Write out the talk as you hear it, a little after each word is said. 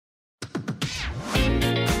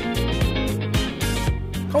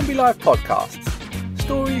Combi Life Podcasts.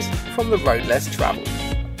 Stories from the road less travelled.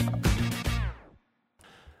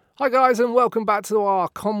 Hi guys, and welcome back to our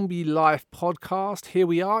Combi Life podcast. Here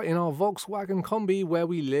we are in our Volkswagen Combi, where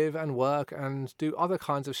we live and work and do other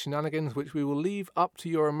kinds of shenanigans which we will leave up to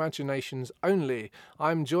your imaginations only.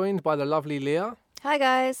 I'm joined by the lovely Leah. Hi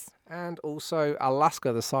guys. And also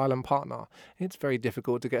Alaska, the silent partner. It's very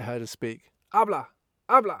difficult to get her to speak. Habla,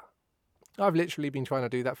 habla. I've literally been trying to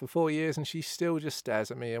do that for 4 years and she still just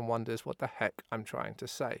stares at me and wonders what the heck I'm trying to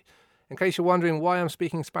say. In case you're wondering why I'm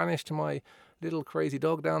speaking Spanish to my little crazy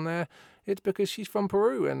dog down there, it's because she's from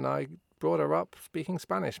Peru and I brought her up speaking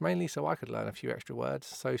Spanish, mainly so I could learn a few extra words.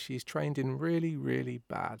 So she's trained in really, really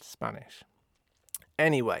bad Spanish.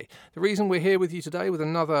 Anyway, the reason we're here with you today with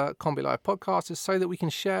another Combi Life podcast is so that we can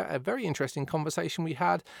share a very interesting conversation we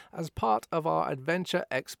had as part of our Adventure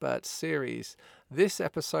Expert series. This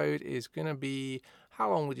episode is going to be, how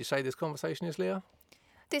long would you say this conversation is, Leah?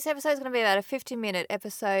 This episode is going to be about a 50-minute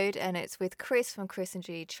episode, and it's with Chris from Chris and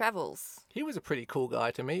G Travels. He was a pretty cool guy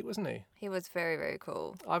to meet, wasn't he? He was very, very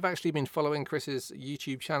cool. I've actually been following Chris's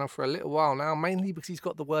YouTube channel for a little while now, mainly because he's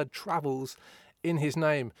got the word travels in his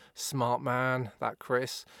name. Smart man, that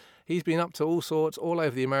Chris. He's been up to all sorts all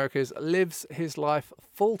over the Americas, lives his life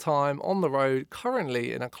full-time on the road,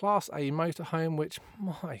 currently in a Class A motorhome, which,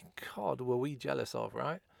 my God, were we jealous of,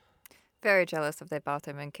 right? Very jealous of their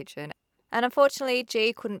bathroom and kitchen. And unfortunately,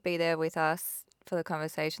 G couldn't be there with us for the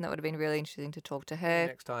conversation. That would have been really interesting to talk to her.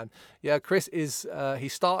 Next time. Yeah, Chris is, he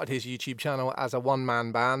started his YouTube channel as a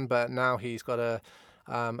one-man band, but now he's got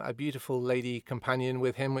a beautiful lady companion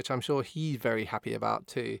with him, which I'm sure he's very happy about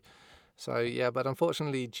too. So yeah, but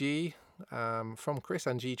unfortunately G from Chris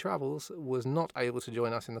and G Travels was not able to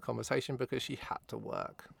join us in the conversation because she had to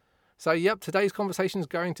work. So yep, today's conversation is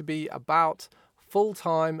going to be about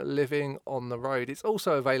full-time living on the road. It's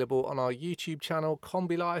also available on our YouTube channel,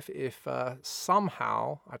 Combi Life. If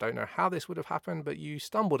somehow, I don't know how this would have happened, but you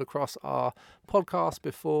stumbled across our podcast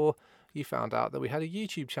before you found out that we had a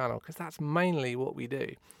YouTube channel, because that's mainly what we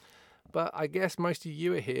do. But I guess most of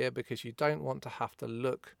you are here because you don't want to have to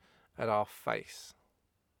look at our face.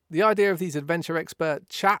 The idea of these Adventure Expert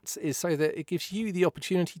chats is so that it gives you the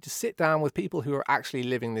opportunity to sit down with people who are actually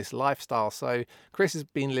living this lifestyle. So Chris has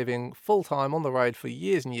been living full-time on the road for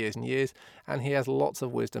years and years and years, and he has lots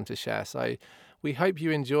of wisdom to share. So we hope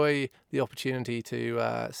you enjoy the opportunity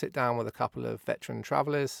to sit down with a couple of veteran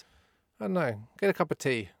travellers. I don't know, get a cup of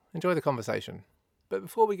tea, enjoy the conversation. But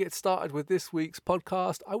before we get started with this week's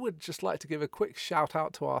podcast, I would just like to give a quick shout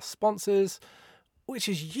out to our sponsors, which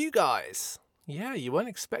is you guys. Yeah, you weren't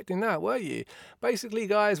expecting that, were you? Basically,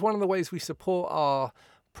 guys, one of the ways we support our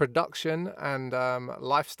production and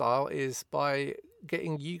lifestyle is by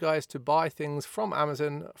getting you guys to buy things from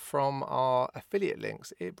Amazon from our affiliate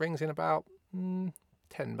links. It brings in about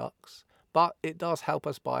 $10, but it does help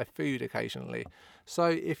us buy food occasionally. So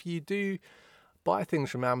if you do buy things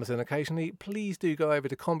from Amazon occasionally, please do go over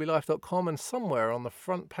to combilife.com, and somewhere on the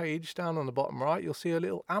front page down on the bottom right you'll see a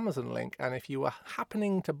little Amazon link, and if you were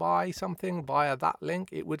happening to buy something via that link,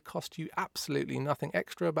 it would cost you absolutely nothing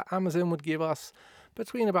extra, but Amazon would give us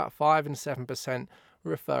between about 5 and 7%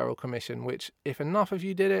 referral commission, which if enough of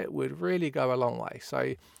you did it would really go a long way.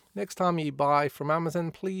 So next time you buy from Amazon,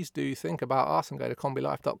 please do think about us and go to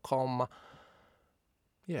combilife.com.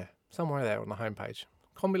 Yeah, somewhere there on the homepage.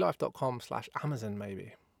 combilife.com/Amazon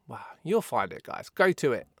maybe. Wow, you'll find it, guys. Go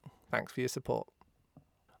to it. Thanks for your support.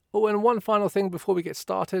 Oh, and one final thing before we get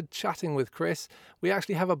started chatting with Chris. We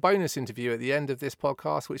actually have a bonus interview at the end of this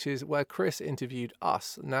podcast, which is where Chris interviewed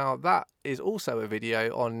us. Now, that is also a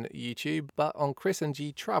video on YouTube, but on Chris and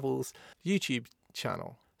G Travels YouTube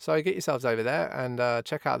channel. So get yourselves over there and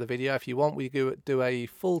check out the video if you want. We do a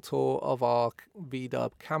full tour of our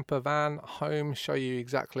VW camper van home, show you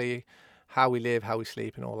exactly how we live, how we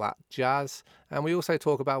sleep, and all that jazz. And we also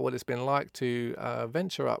talk about what it's been like to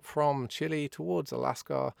venture up from Chile towards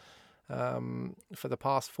Alaska for the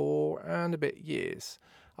past 4 and a bit years.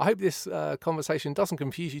 I hope this conversation doesn't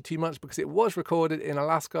confuse you too much because it was recorded in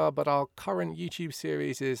Alaska, but our current YouTube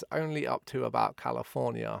series is only up to about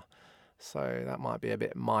California. So that might be a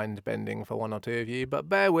bit mind-bending for one or two of you, but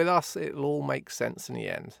bear with us, it'll all make sense in the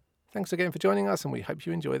end. Thanks again for joining us, and we hope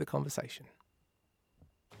you enjoy the conversation.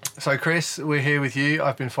 So Chris, we're here with you.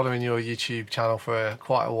 I've been following your YouTube channel for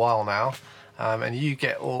quite a while now, and you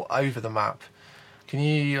get all over the map. Can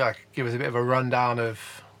you give us a bit of a rundown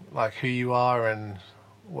of who you are and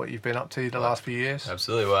what you've been up to the last few years?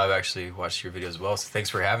 Absolutely. Well, I've actually watched your videos as well, so thanks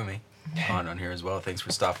for having me on here as well. Thanks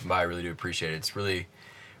for stopping by. I really do appreciate it. It's really,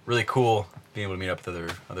 really cool being able to meet up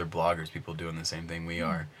with other bloggers, people doing the same thing we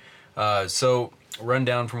are. So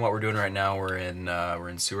rundown from what we're doing right now, we're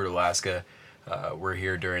in Seward, Alaska. We're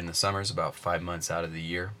here during the summers, about 5 months out of the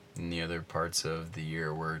year. In the other parts of the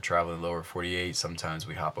year, we're traveling lower 48. Sometimes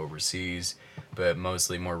we hop overseas, but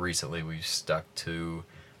mostly, more recently, we've stuck to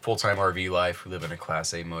full-time RV life. We live in a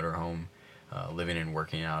Class A motorhome, living and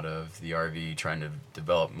working out of the RV, trying to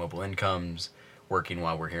develop mobile incomes, working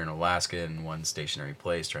while we're here in Alaska in one stationary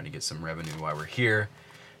place, trying to get some revenue while we're here,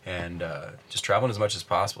 and just traveling as much as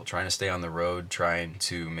possible, trying to stay on the road, trying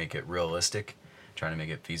to make it realistic, trying to make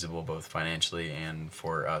it feasible both financially and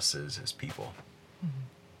for us as people.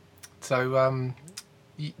 So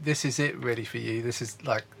this is it really for you. This is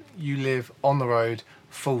like you live on the road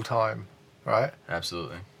full time, right?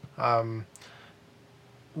 Absolutely.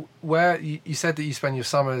 Where you said that you spend your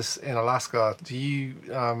summers in Alaska, do you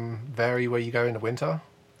vary where you go in the winter?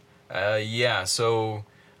 Yeah, so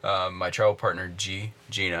my travel partner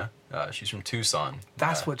Gina, she's from Tucson.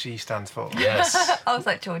 That's what G stands for. Yes. I was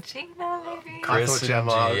like, Georgina, maybe. I thought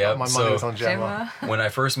Gemma. G, yep. My money was on Gemma. When I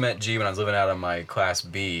first met G, when I was living out on my Class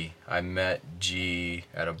B, I met G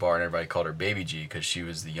at a bar, and everybody called her Baby G because she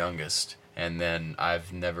was the youngest. And then I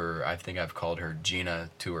think I've called her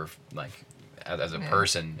Gina to her, like, as a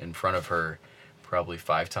person in front of her probably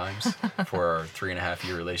 5 times for our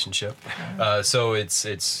 3.5-year relationship. So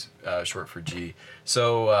it's short for G.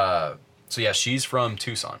 So yeah, she's from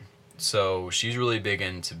Tucson. So she's really big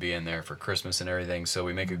into being there for Christmas and everything. So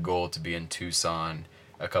we make a goal to be in Tucson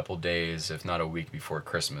a couple days, if not a week before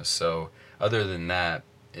Christmas. So other than that,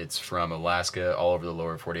 it's from Alaska all over the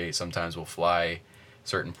lower 48. Sometimes we'll fly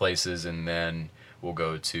certain places and then we'll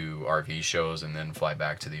go to RV shows and then fly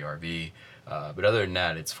back to the RV. But other than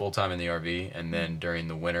that, it's full time in the RV. And then during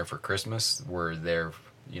the winter for Christmas, we're there,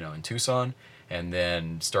 in Tucson. And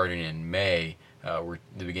then starting in May, the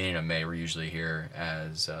beginning of May, we're usually here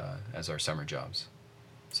as our summer jobs.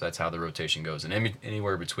 So that's how the rotation goes. And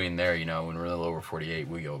anywhere between there, when we're in the lower 48,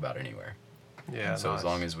 we go about anywhere. Yeah. So nice. as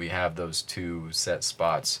long as we have those 2 set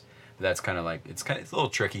spots, that's kind of like it's a little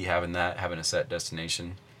tricky having a set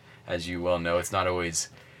destination. As you well know, it's not always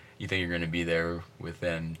you think you're going to be there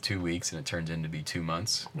within 2 weeks and it turns into be 2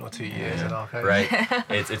 months. Or 2 years in our case. Right.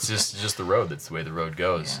 It's just the road. That's the way the road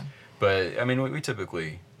goes. Yeah. But I mean, we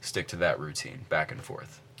typically stick to that routine back and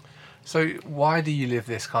forth. So why do you live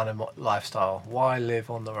this kind of lifestyle? Why live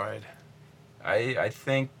on the road? I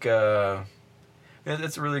think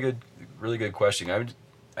that's a really good question.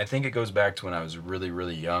 I think it goes back to when I was really,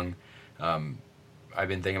 really young. I've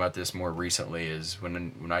been thinking about this more recently. Is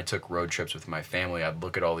when I took road trips with my family, I'd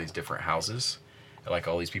look at all these different houses, like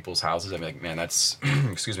all these people's houses. I'd be like, man, that's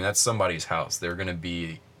that's somebody's house. They're gonna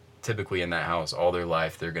be typically in that house all their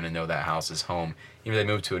life. They're gonna know that house is home. Even if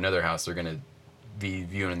they move to another house, they're gonna be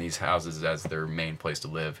viewing these houses as their main place to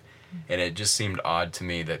live. And it just seemed odd to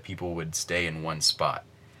me that people would stay in one spot.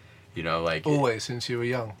 Like Always since you were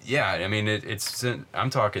young. Yeah, I mean it's I'm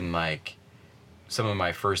talking like some of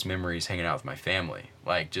my first memories hanging out with my family.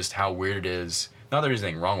 Like just how weird it is. Not that there's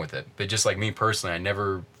anything wrong with it, but just like me personally, I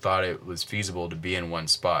never thought it was feasible to be in one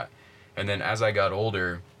spot. And then as I got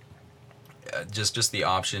older, just the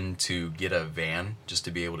option to get a van, just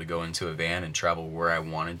to be able to go into a van and travel where I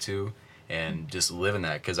wanted to and just live in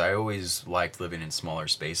that, because I always liked living in smaller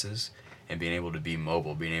spaces and being able to be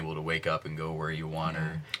mobile, being able to wake up and go where you want,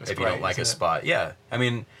 or if you don't like a spot. Yeah, I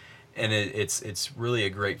mean, and it's really a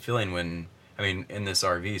great feeling when, in this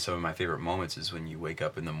RV, some of my favorite moments is when you wake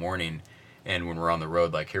up in the morning and when we're on the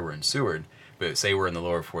road, like here we're in Seward, but say we're in the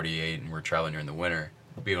lower 48 and we're traveling during the winter,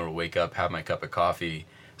 being able to wake up, have my cup of coffee,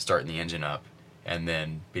 starting the engine up, and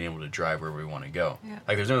then being able to drive where we want to go. Yeah.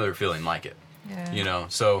 Like there's no other feeling like it. Yeah.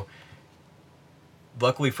 So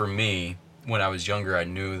luckily for me, when I was younger, I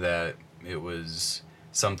knew that it was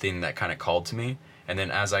something that kind of called to me. And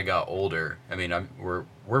then as I got older,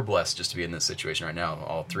 we're blessed just to be in this situation right now,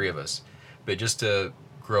 all 3 of us. But just to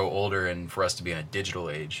grow older and for us to be in a digital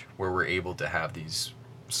age where we're able to have these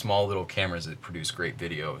small little cameras that produce great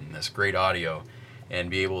video and this great audio and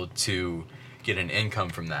be able to get an income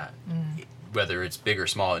from that, whether it's big or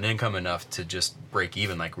small, an income enough to just break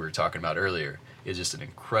even like we were talking about earlier is just an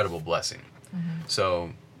incredible blessing.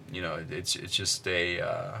 So, it's just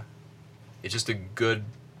a good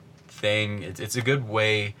thing. It's a good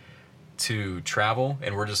way to travel,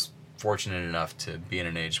 and we're just fortunate enough to be in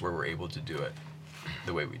an age where we're able to do it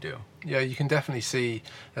the way we do. Yeah, you can definitely see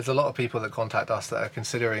there's a lot of people that contact us that are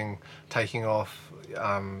considering taking off,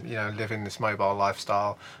 living this mobile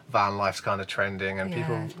lifestyle. Van life's kind of trending, and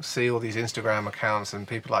people see all these Instagram accounts and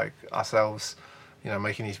people like ourselves,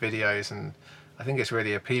 making these videos, and I think it's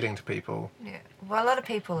really appealing to people. Yeah. Well, a lot of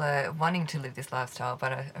people are wanting to live this lifestyle,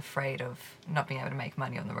 but are afraid of not being able to make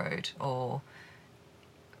money on the road, or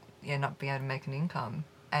not being able to make an income.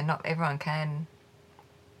 And not everyone can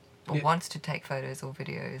or wants to take photos or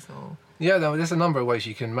videos or. Yeah, there's a number of ways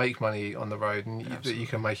you can make money on the road, and that you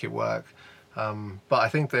can make it work. But I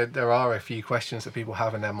think that there are a few questions that people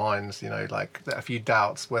have in their minds, like a few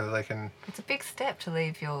doubts whether they can. It's a big step to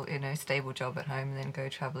leave your, stable job at home and then go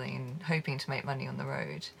travelling and hoping to make money on the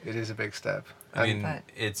road. It is a big step. I mean,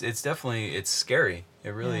 it's definitely, it's scary. It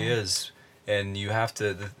really is. And you have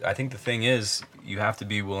to, I think the thing is, you have to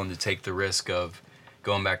be willing to take the risk of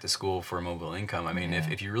going back to school for a mobile income. I mean,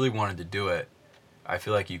 if you really wanted to do it, I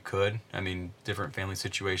feel like you could. I mean, different family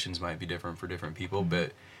situations might be different for different people,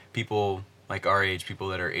 but people like our age, people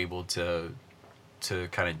that are able to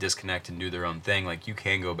kind of disconnect and do their own thing, like you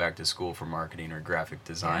can go back to school for marketing or graphic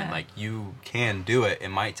design. Like you can do it. It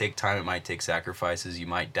might take time, it might take sacrifices, you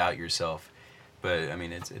might doubt yourself, but I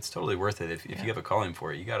mean, it's totally worth it. If you have a calling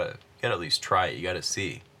for it, you gotta at least try it. You gotta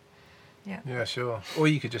see. Yeah, sure. Or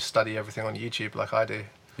you could just study everything on YouTube like I do.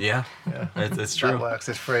 Yeah. That's true. That works.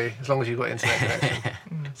 It's free as long as you've got internet connection.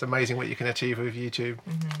 It's amazing what you can achieve with YouTube.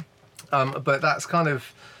 But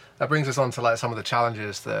that brings us on to like some of the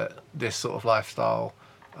challenges that this sort of lifestyle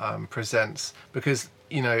presents, because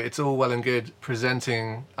it's all well and good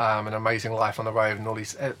presenting an amazing life on the road and all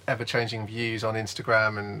these ever-changing views on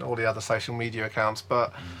Instagram and all the other social media accounts,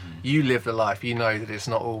 but you live the life. You know that it's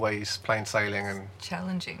not always plain sailing, and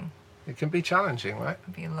challenging. It can be challenging, right? It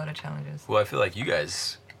can be a lot of challenges. Well, I feel like you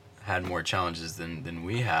guys had more challenges than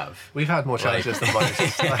we have. We've had more challenges than most.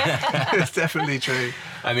 It's definitely true.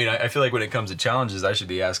 I mean, I feel like when it comes to challenges, I should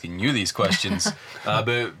be asking you these questions.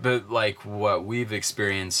 But like what we've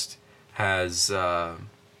experienced has the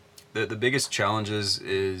biggest challenges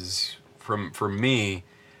is for me.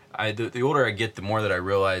 The older I get, the more that I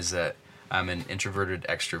realize that I'm an introverted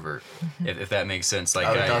extrovert, if that makes sense.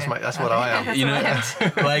 Like that's what I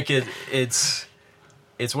am. Like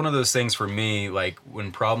it's one of those things for me, like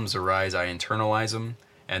when problems arise, I internalize them,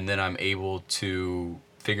 and then I'm able to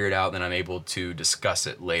figure it out, and then I'm able to discuss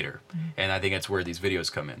it later. And I think that's where these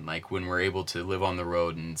videos come in. Like when we're able to live on the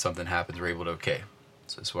road and something happens, we're able to,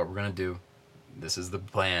 so this is what we're going to do. This is the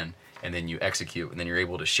plan. And then you execute, and then you're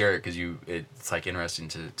able to share it because it's like interesting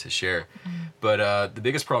to share. But the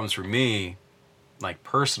biggest problems for me, like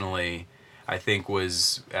personally, I think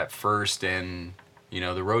was at first, and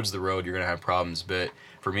the road's the road, you're going to have problems. But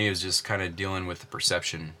for me, it was just kind of dealing with the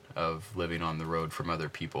perception of living on the road from other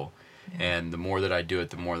people. And the more that I do it,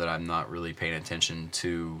 the more that I'm not really paying attention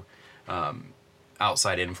to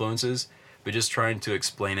outside influences, but just trying to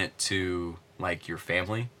explain it to like your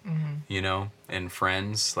family, and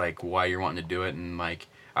friends, like why you're wanting to do it. And like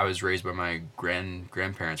I was raised by my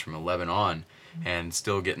grandparents from 11 on, and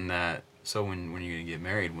still getting that. So when are you gonna get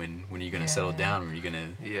married? When are you gonna settle down? When are you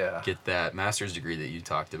gonna get that master's degree that you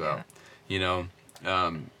talked about?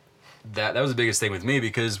 That was the biggest thing with me,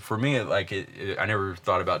 because for me, I never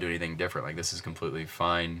thought about doing anything different. Like this is completely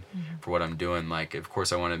fine for what I'm doing. Like of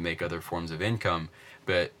course I want to make other forms of income,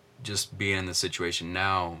 but just being in the situation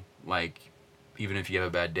now, like even if you have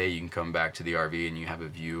a bad day, you can come back to the RV and you have a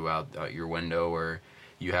view out your window, or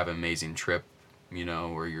you have an amazing trip,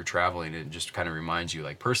 or you're traveling. It just kind of reminds you,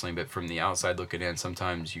 like personally, but from the outside looking in,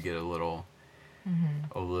 sometimes you get a little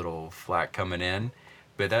flack coming in.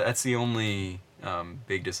 But that's the only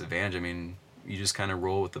big disadvantage. I mean, you just kind of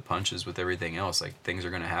roll with the punches with everything else. Like things are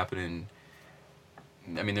going to happen.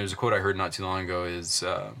 And I mean, there's a quote I heard not too long ago is,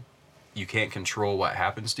 you can't control what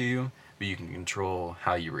happens to you, but you can control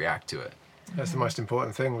how you react to it. That's the most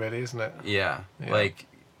important thing, really, isn't it? Yeah. Like,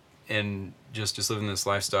 and just living this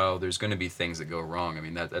lifestyle, there's going to be things that go wrong. I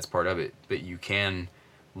mean, that's part of it. But you can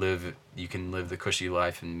live the cushy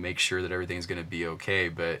life and make sure that everything's going to be okay.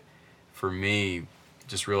 But for me,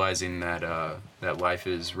 just realizing that that life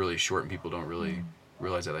is really short, and people don't really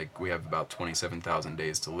realize that, like, we have about 27,000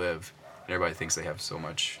 days to live. And everybody thinks they have so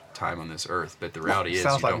much time on this earth, but the reality is,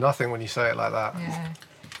 sounds like nothing when you say it like that. Yeah.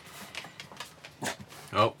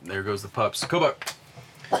 Oh, there goes the pups. Koba!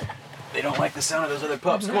 They don't like the sound of those other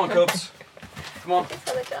pups. Come on, Copes. Come on.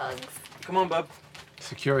 For the dogs. Come on, bub.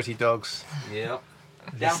 Security dogs. Yep.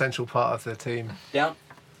 An essential part of the team. Down.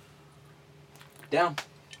 Down.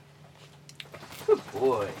 Good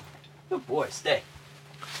boy. Good boy. Stay.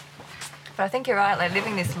 But I think you're right. Like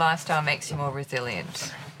living this lifestyle makes you more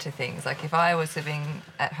resilient to things. Like if I was living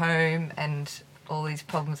at home and all these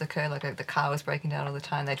problems occur, like the car was breaking down all the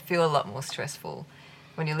time, they'd feel a lot more stressful.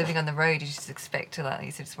 When you're living on the road, you just expect to, like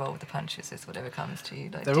you said, just roll with the punches. It's whatever comes to you.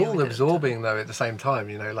 Like, they're all absorbing though at the same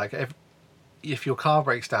time. Like if your car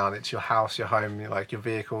breaks down, it's your house, your home, like your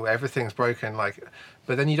vehicle, everything's broken. Like,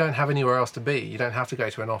 but then you don't have anywhere else to be. You don't have to go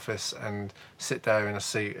to an office and sit there in a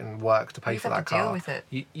suit and work to pay for that car. Deal with it.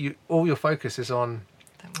 You all your focus is on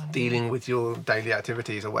That dealing with your daily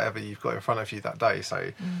activities or whatever you've got in front of you that day.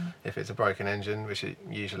 So if it's a broken engine, which it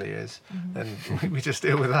usually is, then we just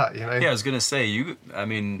deal with that, you know? Yeah, I was gonna say, I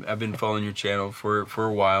mean, I've been following your channel for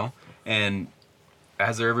a while, and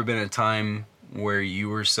has there ever been a time where you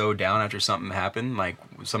were so down after something happened, like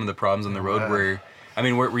some of the problems on the road, where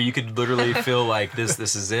you could literally feel like this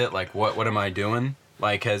is it, like what am I doing?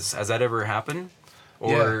 Like has that ever happened,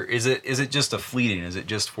 or is it just a fleeting? Is it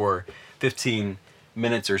just for 15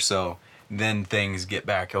 minutes or so, then things get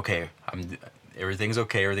back? Okay, everything's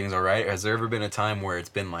okay, everything's all right. Has there ever been a time where it's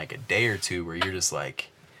been like a day or two where you're just like,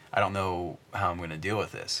 I don't know how I'm gonna deal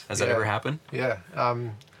with this? Has that ever happened? Yeah.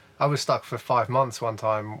 I was stuck for 5 months one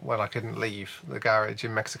time when I couldn't leave the garage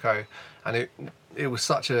in Mexico, and it was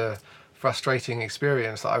such a frustrating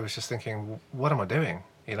experience that I was just thinking, what am I doing?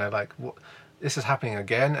 You know, like, this is happening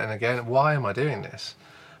again and again. Why am I doing this?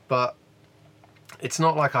 But it's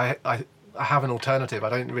not like I have an alternative. I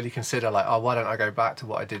don't really consider like, oh, why don't I go back to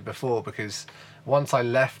what I did before? Because once I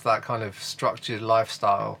left that kind of structured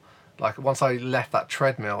lifestyle, like once I left that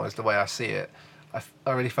treadmill, is the way I see it,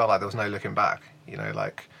 I really felt like there was no looking back. You know,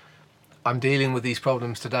 like, I'm dealing with these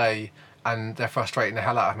problems today and they're frustrating the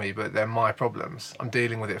hell out of me, but they're my problems. I'm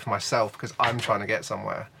dealing with it for myself because I'm trying to get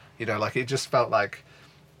somewhere. You know, like, it just felt like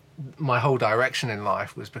my whole direction in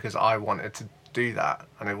life was because I wanted to do that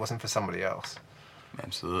and it wasn't for somebody else.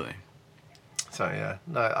 Absolutely. So yeah,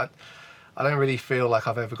 no, I don't really feel like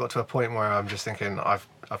I've ever got to a point where I'm just thinking I've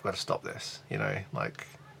got to stop this. You know, like,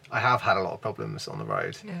 I have had a lot of problems on the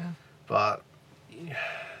road, but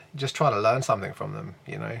just try to learn something from them,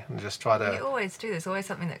 you know, and just try to... You always do. There's always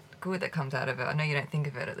something good that comes out of it. I know you don't think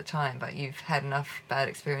of it at the time, but you've had enough bad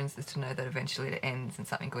experiences to know that eventually it ends and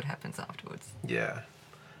something good happens afterwards. Yeah.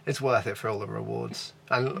 It's worth it for all the rewards.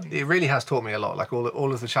 And it really has taught me a lot. Like,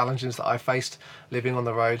 all of the challenges that I faced living on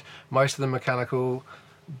the road, most of them mechanical,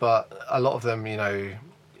 but a lot of them, you know,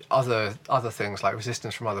 other things like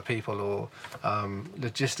resistance from other people or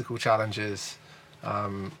logistical challenges.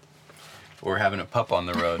 Or having a pup on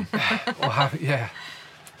the road.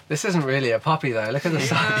 This isn't really a puppy though. Look at the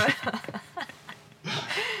size.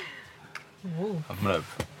 I'm gonna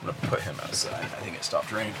put him outside. I think it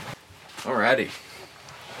stopped raining. Alrighty.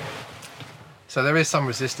 So there is some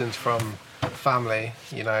resistance from family,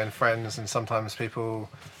 you know, and friends, and sometimes people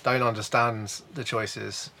don't understand the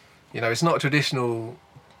choices. You know, it's not a traditional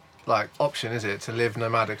like option, is it, to live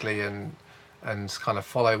nomadically and kind of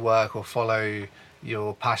follow work or follow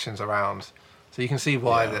your passions around. So you can see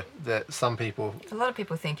why that some people... A lot of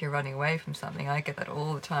people think you're running away from something. I get that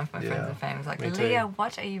all the time from my friends and family. It's like, Leah,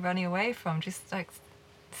 what are you running away from? Just like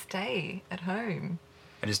stay at home.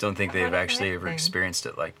 I just don't think they've actually ever experienced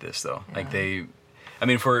it like this though. Like I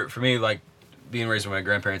mean, for me, like being raised with my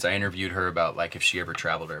grandparents, I interviewed her about like if she ever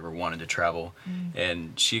traveled or ever wanted to travel,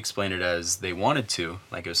 and she explained it as they wanted to,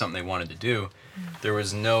 like it was something they wanted to do. There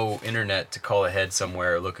was no internet to call ahead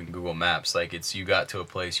somewhere or look in Google Maps. Like, it's, you got to a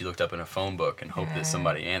place, you looked up in a phone book and hoped that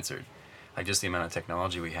somebody answered. Like, just the amount of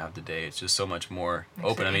technology we have today, it's just so much more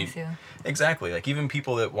open. I mean, exactly. Like, even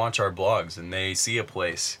people that watch our blogs and they see a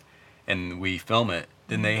place and we film it,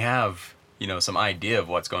 then they have, you know, some idea of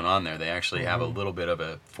what's going on there. They actually have a little bit of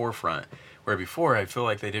a forefront. Where before, I feel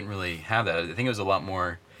like they didn't really have that. I think it was a lot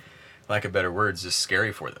more, lack of better words, just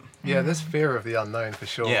scary for them. Yeah, there's fear of the unknown for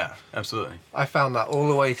sure. Yeah, absolutely. I found that all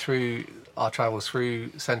the way through our travels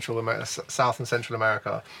through Central America, South and Central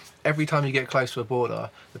America. Every time you get close to a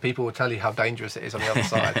border, the people will tell you how dangerous it is on the other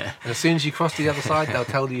side. And as soon as you cross to the other side, they'll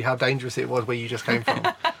tell you how dangerous it was where you just came from.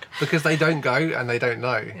 Because they don't go and they don't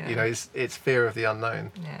know. Yeah. You know, it's fear of the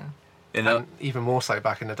unknown. Yeah. And even more so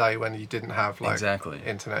back in the day when you didn't have like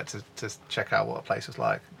internet to check out what a place was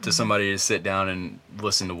like. To somebody to sit down and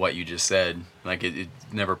listen to what you just said, like it's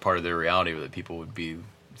never part of their reality that people would be,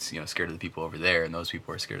 you know, scared of the people over there, and those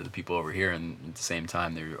people are scared of the people over here, and at the same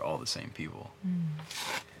time they're all the same people.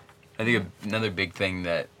 I think another big thing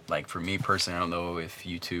that, like, for me personally, I don't know if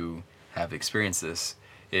you two have experienced this,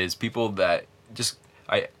 is people that just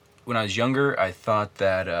when I was younger, I thought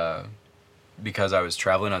that because I was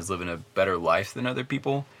traveling, I was living a better life than other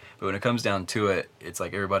people. But when it comes down to it, it's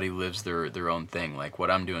like everybody lives their own thing. Like,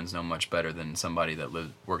 what I'm doing is no much better than somebody that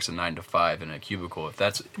works a 9 to 5 in a cubicle. If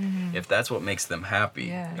that's what makes them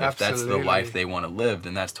happy, if that's the life they want to live,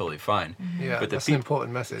 then that's totally fine. Yeah, but that's an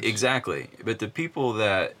important message. Exactly. But the people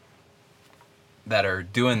that are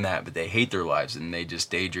doing that, but they hate their lives and they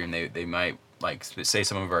just daydream. They might, like, say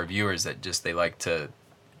some of our viewers that just they like to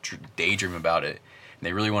daydream about it, and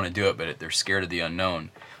they really want to do it, but they're scared of the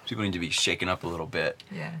unknown. People need to be shaken up a little bit.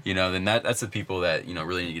 Yeah. You know, then that's the people that, you know,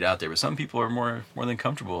 really need to get out there. But some people are more than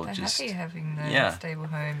comfortable. They're just happy having the stable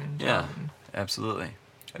home and job. Yeah, absolutely.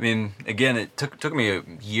 I mean, again, it took me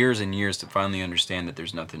years and years to finally understand that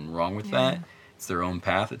there's nothing wrong with that. It's their own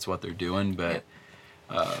path. It's what they're doing. But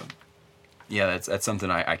that's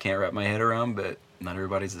something I can't wrap my head around. But not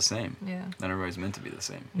everybody's the same. Yeah. Not everybody's meant to be the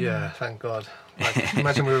same. Yeah, thank God. Like,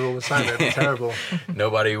 imagine we were all the same. It'd be terrible.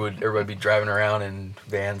 Everybody be driving around in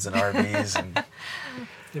vans and RVs, and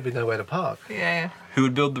There'd be nowhere to park. Yeah. who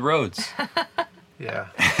would build the roads? Yeah,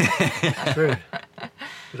 true.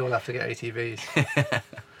 We'd all have to get ATVs.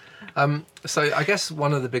 So I guess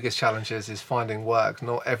one of the biggest challenges is finding work.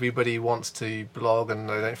 Not everybody wants to blog, and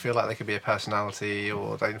they don't feel like they could be a personality,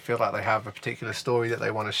 or they don't feel like they have a particular story that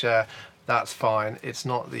they want to share. That's fine. It's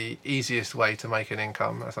not the easiest way to make an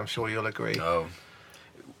income, as I'm sure you'll agree. Oh,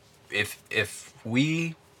 if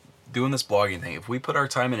we doing this blogging thing, if we put our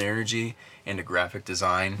time and energy into graphic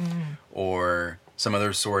design or some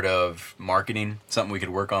other sort of marketing, something we could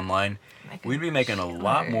work online, we'd be making a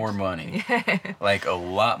lot more money. Like a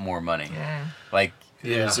lot more money. Yeah. Like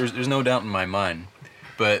Yeah. there's no doubt in my mind.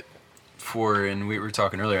 But and we were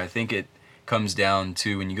talking earlier, I think it comes down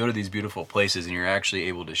to when you go to these beautiful places and you're actually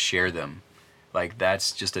able to share them. Like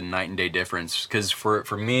that's just a night and day difference. Because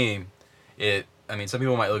for me, some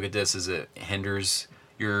people might look at this as it hinders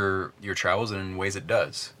your travels, and in ways it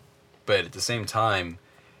does. But at the same time,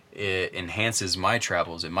 it enhances my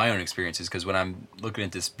travels and my own experiences, because when I'm looking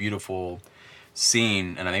at this beautiful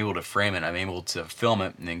scene and I'm able to frame it, I'm able to film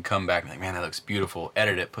it and then come back and be like, man, that looks beautiful,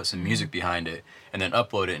 edit it, put some music behind it, and then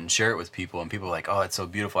upload it and share it with people, and people are like, oh, it's so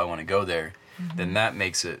beautiful, I want to go there. Then that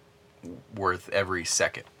makes it worth every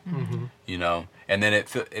second. You know, and then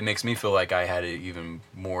it makes me feel like I had an even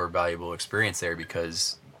more valuable experience there,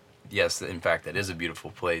 because yes, in fact, that is a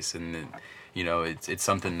beautiful place, and you know, it's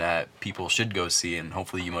something that people should go see, and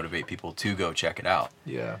hopefully you motivate people to go check it out.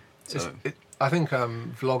 Yeah. So I think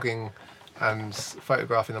vlogging and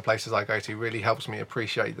photographing the places I go to really helps me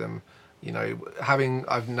appreciate them. You know,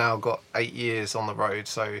 I've now got 8 years on the road,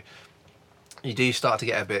 so you do start to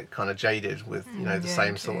get a bit kind of jaded with, you know, the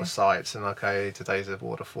same sort of sights, and okay, today's a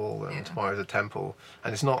waterfall and tomorrow's a temple,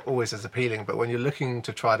 and it's not always as appealing. But when you're looking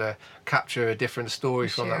to try to capture a different story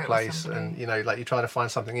from that place, and you know, like you try to find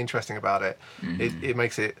something interesting about it, it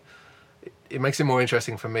makes it more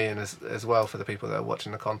interesting for me, and as well for the people that are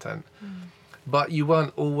watching the content. But you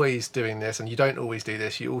weren't always doing this, and you don't always do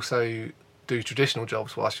this. You also do traditional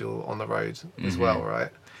jobs whilst you're on the road as well,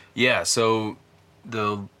 right? Yeah. So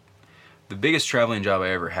the biggest traveling job I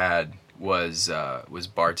ever had was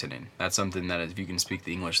bartending. That's something that if you can speak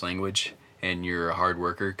the English language and you're a hard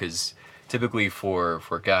worker, because typically for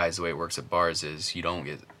guys, the way it works at bars is you don't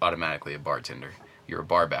get automatically a bartender. You're a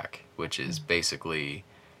barback, which is basically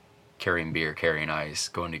carrying beer, carrying ice,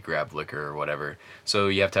 going to grab liquor or whatever. So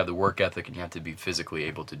you have to have the work ethic, and you have to be physically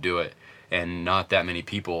able to do it. And not that many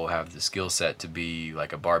people have the skill set to be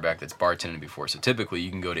like a barback that's bartended before. So typically you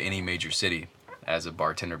can go to any major city as a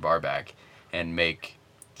bartender barback and make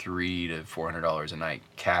 $300 to $400 a night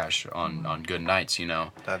cash on good nights, you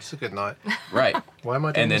know. That's a good night. Right. Why am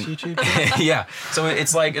I doing this YouTube? Yeah. So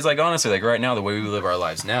it's like honestly, like right now, the way we live our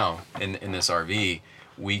lives now in this RV,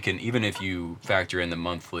 we can, even if you factor in the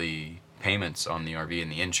monthly payments on the RV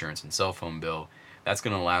and the insurance and cell phone bill, that's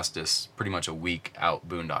going to last us pretty much a week out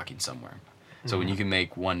boondocking somewhere. So when you can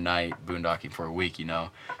make one night boondocking for a week, you know.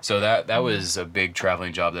 So that was a big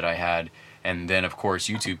traveling job that I had. And then of course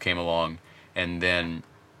YouTube came along, and then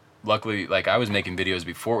luckily, like, I was making videos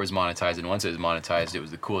before it was monetized, and once it was monetized, it was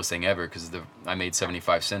the coolest thing ever, because I made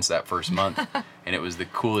 75 cents that first month, and it was the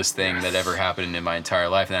coolest thing that ever happened in my entire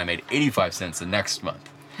life. And then I made 85 cents the next month,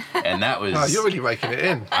 and that was... Oh, you're really raking it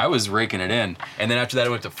in. I was raking it in, and then after that, it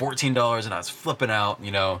went to $14, and I was flipping out,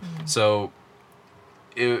 you know. So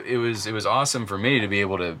it was awesome for me to be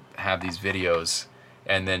able to have these videos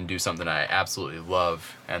and then do something I absolutely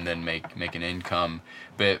love, and then make an income.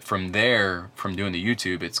 But from there, from doing the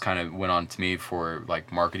YouTube, it's kind of went on to me for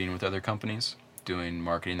like marketing with other companies. Doing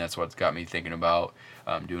marketing, that's what's got me thinking about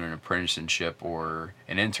doing an apprenticeship or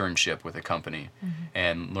an internship with a company,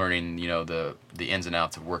 and learning, you know, the ins and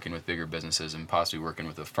outs of working with bigger businesses and possibly working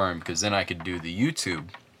with a firm, because then I could do the YouTube,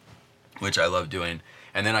 which I love doing,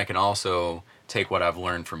 and then I can also take what I've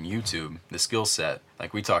learned from YouTube, the skill set,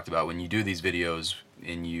 like we talked about. When you do these videos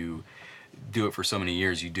and you do it for so many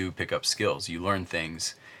years, you do pick up skills, you learn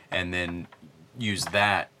things, and then use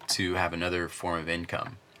that to have another form of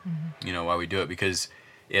income. You know, while we do it, because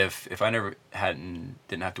if I never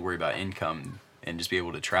didn't have to worry about income and just be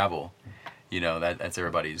able to travel, that's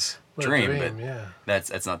everybody's What a dream, but yeah.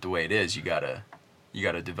 that's not the way it is. You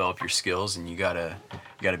gotta develop your skills, and you gotta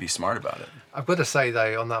be smart about it. I've got to say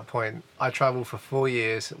though, on that point, I travelled for 4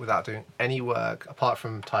 years without doing any work apart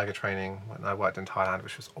from tiger training when I worked in Thailand,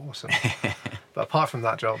 which was awesome. But apart from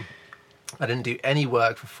that job, I didn't do any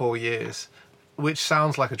work for 4 years, which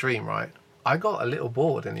sounds like a dream, right? I got a little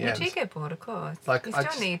bored in the end. You do get bored, of course. Like, you I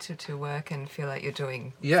still just- need to work and feel like you're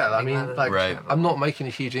doing. Yeah, I something mean, rather like, than Right. travel. I'm not making a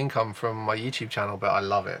huge income from my YouTube channel, but I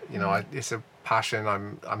love it. It's a passion.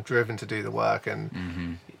 I'm driven to do the work,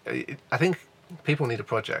 and I think people need a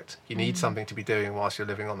project. You need something to be doing whilst you're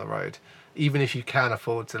living on the road, even if you can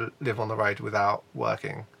afford to live on the road without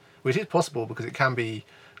working, which is possible because it can be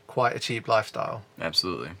quite a cheap lifestyle.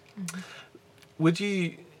 Absolutely. Would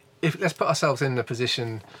you, if let's put ourselves in the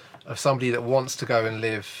position of somebody that wants to go and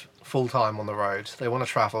live full time on the road, they want to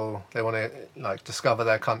travel, they want to like discover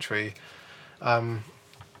their country.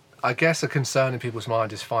 I guess a concern in people's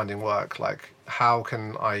mind is finding work. Like, how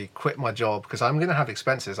can I quit my job? Because I'm going to have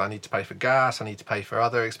expenses. I need to pay for gas. I need to pay for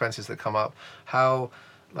other expenses that come up.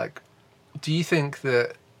 Do you think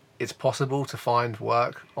that it's possible to find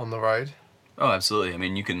work on the road? Oh, absolutely. I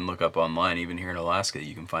mean, you can look up online, even here in Alaska,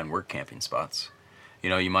 you can find work camping spots.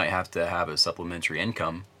 You might have to have a supplementary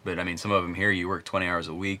income, but I mean, some of them here, you work 20 hours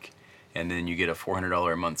a week, and then you get a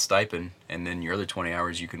 $400 a month stipend, and then your other 20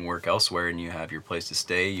 hours you can work elsewhere, and you have your place to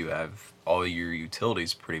stay, you have all your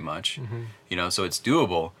utilities pretty much, so it's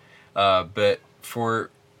doable. But for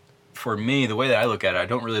me, the way that I look at it, I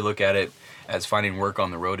don't really look at it as finding work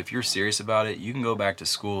on the road. If you're serious about it, you can go back to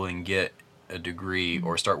school and get a degree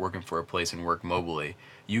or start working for a place and work mobily.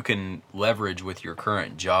 You can leverage with your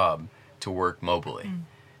current job to work mobily.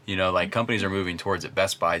 Like companies are moving towards it.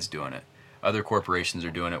 Best Buy's doing it. Other corporations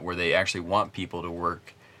are doing it where they actually want people to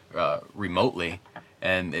work remotely,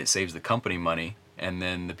 and it saves the company money, and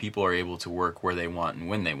then the people are able to work where they want and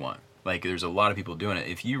when they want. Like, there's a lot of people doing it.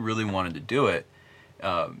 If you really wanted to do it,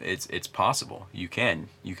 it's possible.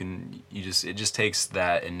 It just takes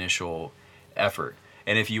that initial effort.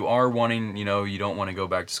 And if you are wanting, you don't want to go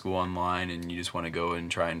back to school online and you just want to go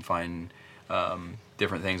and try and find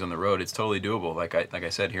different things on the road, it's totally doable. Like I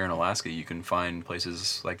said, here in Alaska, you can find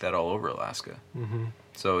places like that all over Alaska.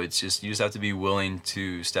 So you just have to be willing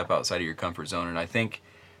to step outside of your comfort zone. And I think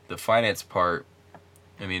the finance part,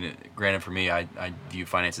 I mean, granted for me, I view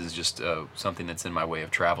finances as just something that's in my way of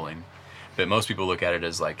traveling. But most people look at it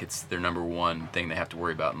as like it's their number one thing they have to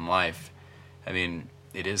worry about in life. I mean,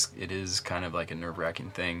 it is kind of like a nerve-wracking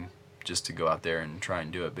thing just to go out there and try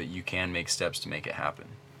and do it, but you can make steps to make it happen.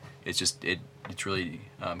 It's really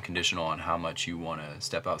conditional on how much you want to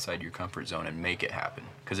step outside your comfort zone and make it happen,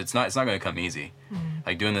 because it's not going to come easy.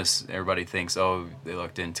 Like doing this, everybody thinks, oh, they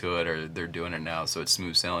looked into it or they're doing it now, so it's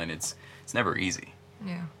smooth sailing. It's never easy.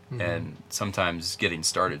 Yeah. And sometimes getting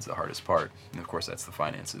started is the hardest part, and of course that's the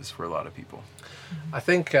finances for a lot of people. I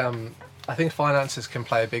think finances can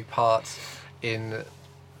play a big part in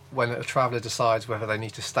when a traveller decides whether they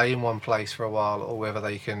need to stay in one place for a while or whether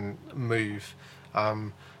they can move.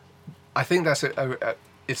 I think that's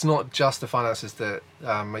it's not just the finances that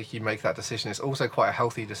make you make that decision. It's also quite a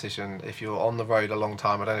healthy decision if you're on the road a long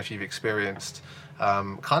time. I don't know if you've experienced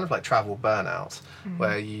kind of like travel burnout,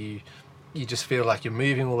 where you just feel like you're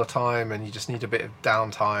moving all the time and you just need a bit of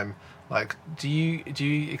downtime. Like, do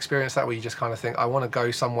you experience that where you just kind of think, I want to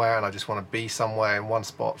go somewhere and I just want to be somewhere in one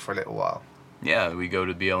spot for a little while? Yeah, we go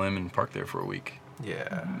to BLM and park there for a week.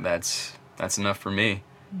 Yeah, That's enough for me.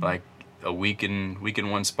 Like a week in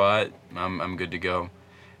one spot, I'm good to go.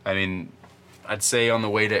 I mean, I'd say on the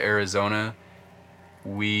way to Arizona,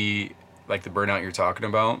 we like the burnout you're talking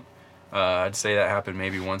about. I'd say that happened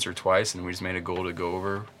maybe once or twice, and we just made a goal to go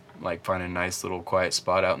over, like find a nice little quiet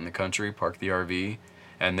spot out in the country, park the RV.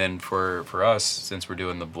 And then for us, since we're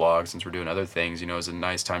doing the vlog, since we're doing other things, it's a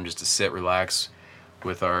nice time just to sit, relax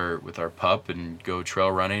with our pup and go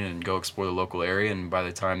trail running and go explore the local area. And by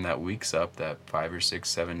the time that week's up, that 5 or 6,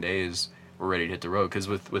 7 days, we're ready to hit the road. Because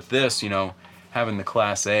with this, having the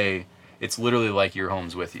Class A, it's literally like your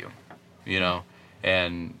home's with you,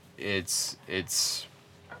 and it's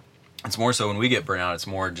more so when we get burnt out, it's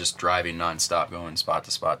more just driving nonstop, going spot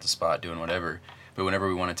to spot to spot, doing whatever. But whenever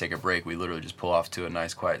we want to take a break, we literally just pull off to a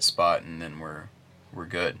nice quiet spot, and then we're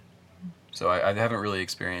good. So I haven't really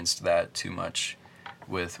experienced that too much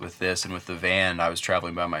with this. And with the van, I was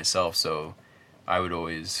traveling by myself, so I would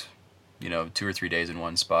always, 2 or 3 days in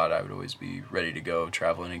one spot, I would always be ready to go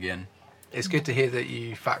traveling again. it's good to hear that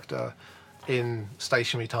you factor in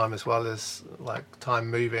stationary time as well as like time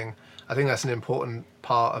moving. I think that's an important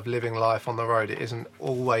part of living life on the road. It isn't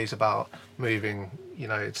always about moving.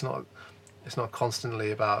 It's not it's not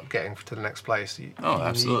constantly about getting to the next place. You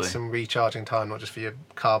Absolutely. need some recharging time, not just for your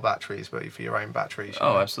car batteries, but for your own batteries.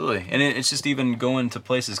 Oh, absolutely. And it's just even going to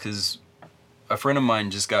places, because a friend of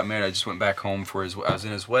mine just got married. I just went back home for I was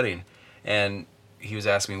in his wedding, and he was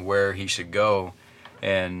asking me where he should go,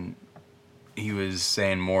 and he was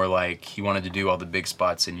saying more like he wanted to do all the big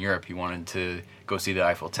spots in Europe. He wanted to go see the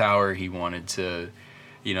Eiffel Tower. He wanted to,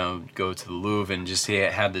 go to the Louvre, and just he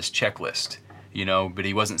had this checklist, but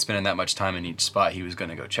he wasn't spending that much time in each spot. He was going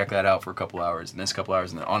to go check that out for a couple hours, and this couple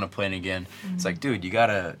hours, and then on a plane again. Mm-hmm. It's like, dude, you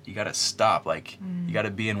gotta stop. Like, you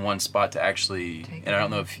gotta be in one spot to actually. And I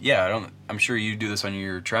don't know if, I'm sure you do this on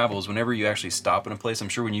your travels. Whenever you actually stop in a place, I'm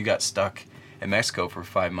sure when you got stuck in Mexico for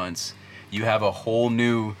 5 months, you have a whole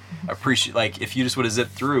new like, if you just would have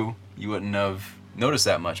zipped through, you wouldn't have noticed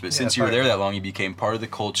that much. But since you were there that long, you became part of the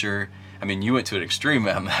culture. I mean, you went to an extreme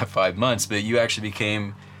in that 5 months, but you actually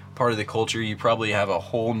became part of the culture. You probably have a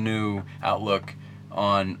whole new outlook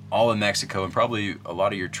on all of Mexico, and probably a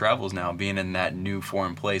lot of your travels now being in that new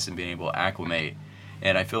foreign place and being able to acclimate.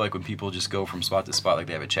 And I feel like when people just go from spot to spot, like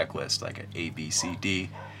they have a checklist, like an A, B, C, D,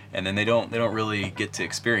 and then they don't really get to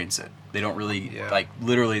experience it. They don't really, like,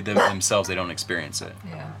 literally themselves, they don't experience it.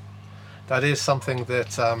 Yeah. That is something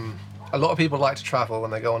that a lot of people like to travel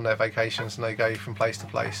when they go on their vacations, and they go from place to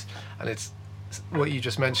place. And it's what you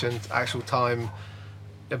just mentioned, actual time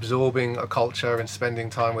absorbing a culture and spending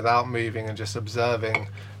time without moving and just observing.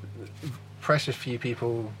 Precious few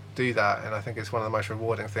people do that, and I think it's one of the most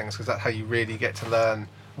rewarding things, because that's how you really get to learn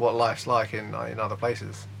what life's like in other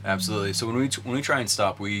places. Absolutely. So when we try and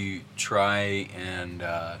stop, we try and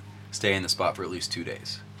stay in the spot for at least 2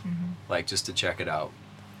 days, like just to check it out,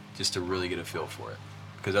 just to really get a feel for it.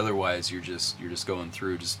 Because otherwise, you're just going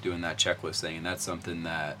through, just doing that checklist thing, and that's something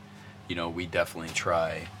that we definitely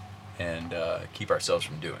try and keep ourselves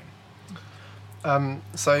from doing.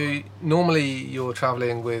 So normally you're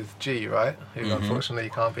traveling with G, right? Who unfortunately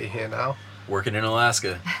can't be here now. Working in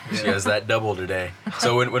Alaska. She has that double today.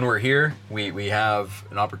 So when we're here, we have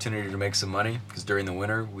an opportunity to make some money, because during the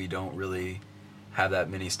winter we don't really have that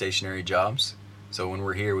many stationary jobs. So when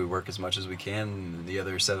we're here, we work as much as we can. The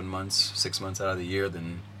other 6 months out of the year,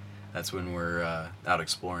 then that's when we're out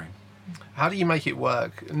exploring. How do you make it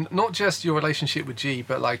work? Not just your relationship with G,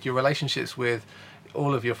 but like your relationships with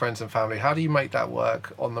all of your friends and family. How do you make that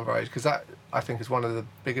work on the road? Because that, I think, is one of the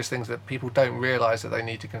biggest things that people don't realize that they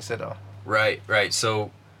need to consider. Right.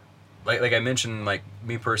 So, like I mentioned, like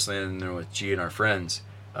me personally, and with G and our friends,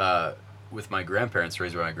 with my grandparents,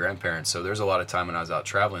 raised by my grandparents. So there's a lot of time when I was out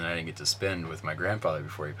traveling I didn't get to spend with my grandfather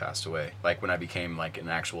before he passed away. Like when I became like an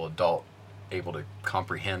actual adult, able to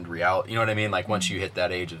comprehend reality. You know what I mean? Like once you hit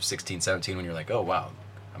that age of 16, 17, when you're like, oh wow,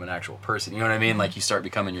 I'm an actual person. You know what I mean? Like you start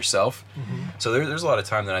becoming yourself. So there's a lot of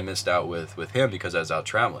time that I missed out with him because I was out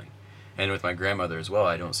traveling. And with my grandmother as well,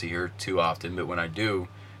 I don't see her too often, but when I do,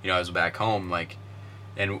 I was back home, like,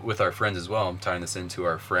 and with our friends as well, I'm tying this into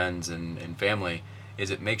our friends and family, is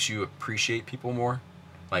it makes you appreciate people more,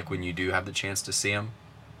 like when you do have the chance to see them.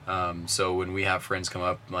 So when we have friends come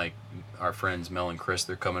up, like our friends Mel and Chris,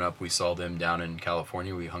 they're coming up, we saw them down in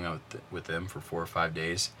California, we hung out with them for 4 or 5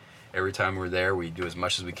 days. Every time we're there, we do as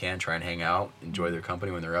much as we can, try and hang out, enjoy their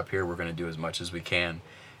company. When they're up here, we're going to do as much as we can.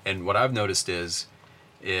 And what I've noticed is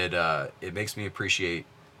it makes me appreciate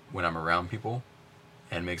when I'm around people,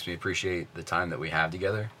 and makes me appreciate the time that we have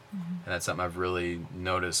together. And that's something I've really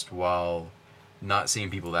noticed while not seeing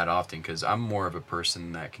people that often, because I'm more of a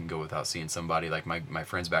person that can go without seeing somebody. Like my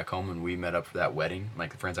friends back home, when we met up for that wedding,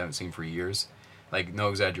 like the friends I haven't seen for years, like no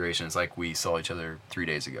exaggeration, it's like we saw each other 3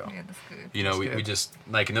 days ago. Yeah, that's good. We just,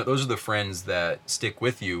 like, those are the friends that stick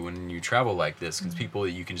with you when you travel like this, because people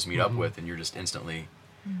that you can just meet up with and you're just instantly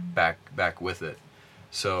back with it.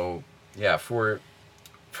 So yeah, for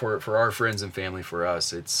our friends and family, for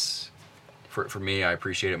us, it's for me, I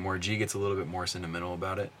appreciate it more. G gets a little bit more sentimental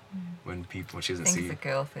about it when she doesn't see. It's a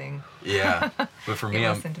girl thing. Yeah, but for me,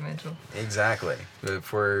 I'm sentimental. Exactly. But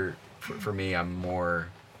for me, I'm more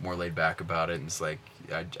laid back about it, and it's like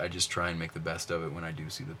I just try and make the best of it when I do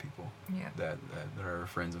see the people that are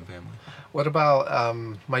friends and family. What about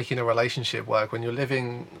making a relationship work when you're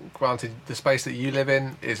living? Granted, the space that you live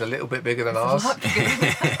in is a little bit bigger than ours.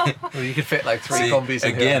 Well, you could fit like 3 combis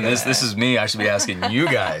in again, here. this is me. I should be asking you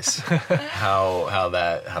guys how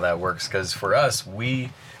that works, because for us, we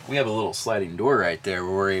have a little sliding door right there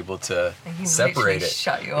where we're able to separate it.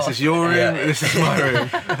 Shut you off. This is your room. Yeah. This is my room.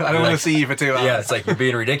 I don't want to see you for 2 hours. Yeah, it's like, you're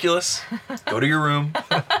being ridiculous. Go to your room,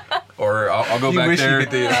 or I'll go back wish there. you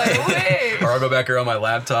could do that. Or I'll go back here on my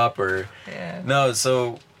laptop, or Yeah. no.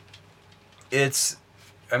 So it's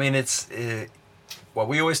what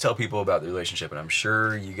we always tell people about the relationship, and I'm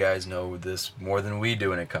sure you guys know this more than we do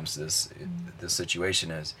when it comes to this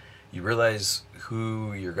situation, is you realize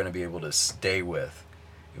who you're going to be able to stay with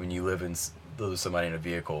when you live with somebody in a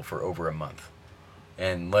vehicle for over a month,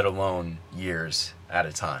 and let alone years at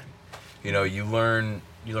a time. You know, you learn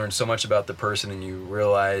so much about the person, and you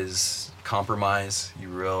realize compromise. You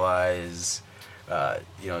realize,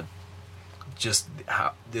 just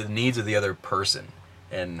how the needs of the other person,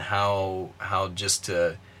 and how just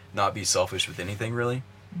to not be selfish with anything, really.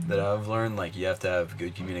 That I've learned, like, you have to have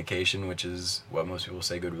good communication, which is what most people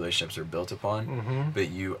say good relationships are built upon. But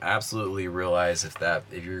you absolutely realize if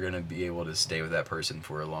you're going to be able to stay with that person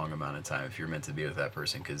for a long amount of time, if you're meant to be with that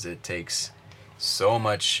person, because it takes so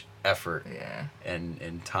much effort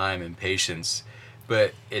and time and patience.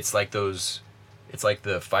 But it's like the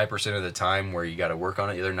 5% of the time where you got to work on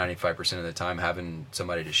it. The other 95% of the time, having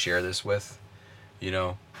somebody to share this with, you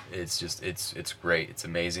know, it's just it's great. It's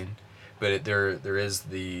amazing. But there is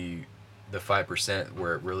the 5%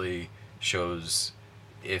 where it really shows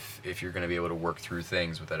if you're going to be able to work through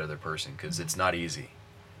things with that other person, because it's not easy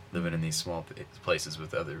living in these small places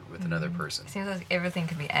with another person. It seems like everything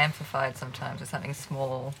can be amplified sometimes, or something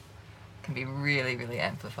small can be really, really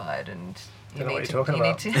amplified, and I know what you're talking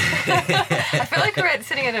about. I feel like we're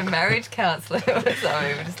sitting at a marriage counselor or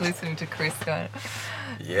something. We're just listening to Chris going.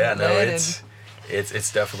 Yeah, no, it's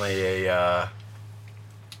definitely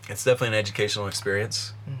it's definitely an educational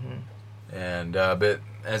experience. And but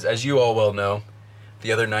as you all well know,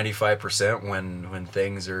 the other 95%, when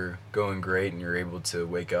things are going great and you're able to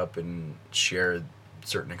wake up and share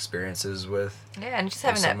certain experiences with. Yeah, and just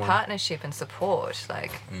having that partnership and support,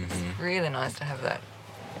 like, it's really nice to have that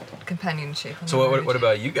companionship. So what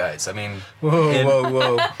about you guys? I mean,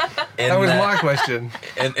 whoa. That was my question.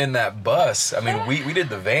 In that bus, I mean, we did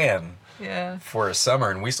the van for a summer,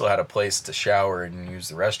 and we still had a place to shower and use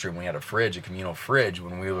the restroom. We had a fridge, a communal fridge,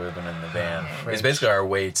 when we were living in the van. It's basically our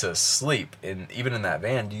way to sleep. And even in that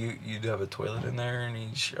van, do you have a toilet in there and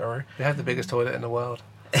you shower? They have the biggest toilet in the world.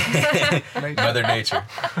 Mother Nature.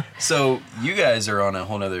 So you guys are on a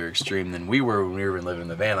whole nother extreme than we were when we were living in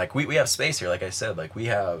the van. Like we have space here, like I said, like we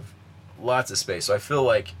have lots of space. So I feel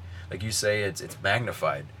like you say, it's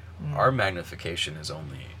magnified. Our magnification is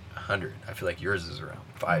only 100. I feel like yours is around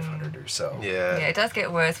 500 or so. Yeah, it does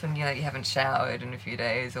get worse when you haven't showered in a few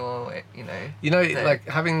days, or like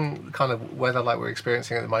having kind of weather like we're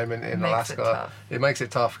experiencing at the moment in Alaska. It makes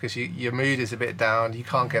it tough because your mood is a bit down. You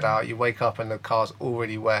can't get out. You wake up and the car's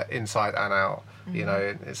already wet inside and out. You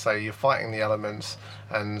know, so you're fighting the elements,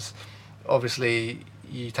 and obviously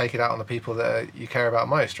you take it out on the people that you care about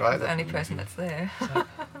most, right? The only person that's there.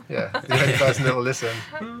 Yeah, the only person that will listen.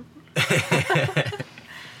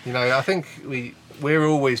 You know, I think we're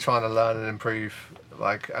always trying to learn and improve,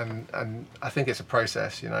 like, and I think it's a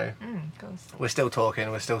process, you know. Of course. We're still talking,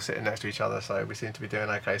 we're still sitting next to each other, so we seem to be doing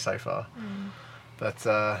okay so far. But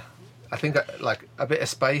I think like a bit of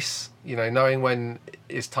space, you know, knowing when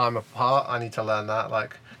it's time apart, I need to learn that.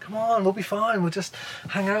 Like, come on, we'll be fine, we'll just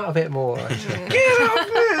hang out a bit more. Get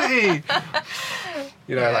off me!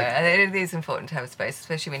 You know, and it is important to have space,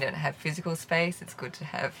 especially when you don't have physical space. It's good to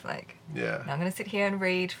have, like, I'm going to sit here and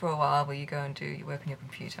read for a while while you go and do your work on your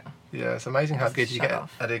computer. Yeah, it's amazing how good you get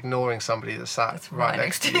at ignoring somebody that's sat right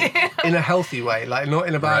next to you. In a healthy way, like not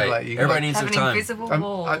in a bad way. Everybody needs some time. Invisible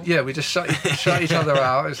wall. We just shut each other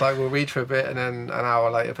out. It's like we'll read for a bit, and then an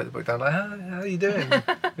hour later put the book down. Like, how are you doing?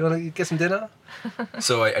 You want to get some dinner?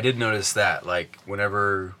 So I did notice that, like,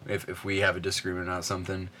 whenever, if we have a disagreement on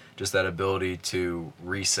something, just that ability to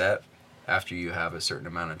reset after you have a certain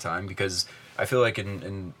amount of time, because I feel like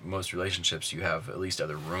in most relationships you have at least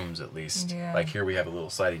other rooms, at least. Like here we have a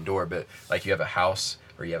little sliding door, but like you have a house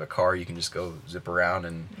or you have a car, you can just go zip around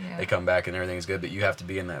and they come back and everything's good, but you have to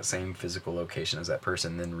be in that same physical location as that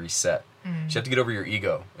person, then reset. So you have to get over your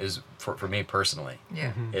ego, is for me personally.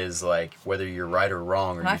 Is like whether you're right or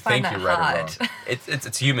wrong, or you think you're right or wrong.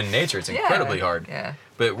 It's human nature. It's incredibly hard.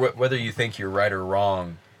 But whether you think you're right or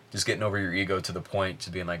wrong, just getting over your ego to the point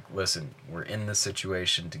to being like, listen, we're in this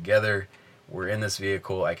situation together. We're in this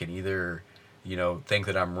vehicle. I can either, think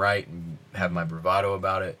that I'm right and have my bravado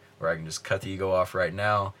about it, or I can just cut the ego off right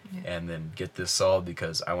now and then get this solved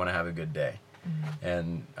because I want to have a good day.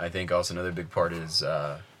 And I think also another big part is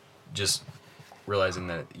just realizing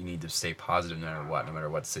that you need to stay positive no matter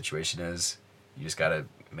what the situation is. You just got to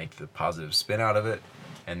make the positive spin out of it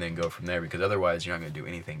and then go from there, because otherwise you're not going to do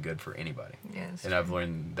anything good for anybody. And I've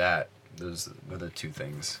learned that those are the two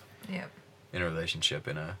things in a relationship,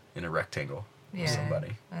 in a rectangle. Yeah. with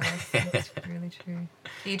somebody. Oh, that's really true.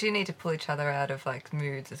 You do need to pull each other out of like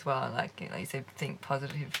moods as well. Like you said, think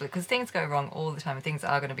positively because things go wrong all the time and things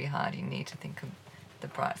are going to be hard. You need to think of the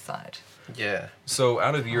bright side. Yeah. So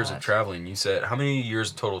out of years of Right. traveling, you said, how many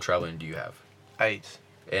years total traveling do you have? 8.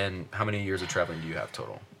 And how many years of traveling do you have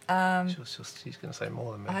total? She's going to say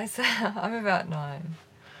more than me. I'm about 9.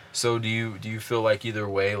 So do you feel like either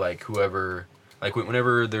way, like whoever, like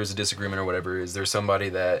whenever there's a disagreement or whatever, is there somebody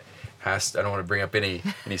that has, I don't want to bring up any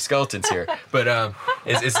skeletons here, but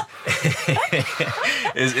is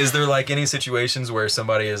is there like any situations where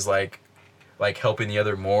somebody is like helping the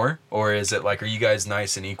other more, or is it like, are you guys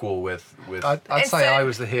nice and equal with I'd say I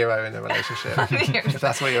was the hero in the relationship, if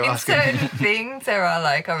that's what you're In asking. certain things, there are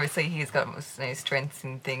like obviously he's got strengths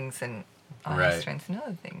in things and I Right. have strengths in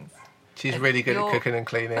other things. She's really good at You're- cooking and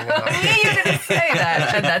cleaning. And Yeah, you're gonna say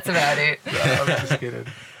that, and that's about it. I'm just kidding.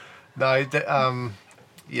 No,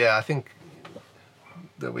 yeah, I think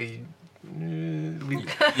that we you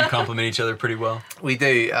compliment each other pretty well? do.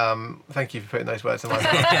 Thank you for putting those words in my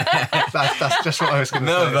mouth. That's just what I was going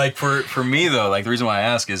to No, say. like for me though, like the reason why I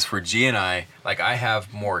ask is for G and I, like I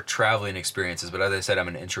have more traveling experiences, but as I said, I'm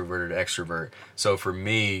an introverted extrovert. So for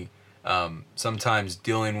me, sometimes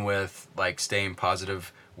dealing with like staying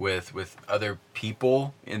positive with other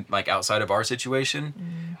people in like outside of our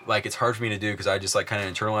situation, like it's hard for me to do because I just like kind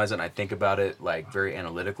of internalize it and I think about it like very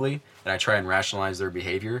analytically and I try and rationalize their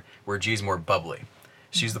behavior. Where G's more bubbly.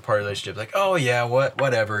 She's the part of the relationship like, oh yeah,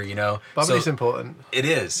 whatever, you know. Bubbly's So- important. It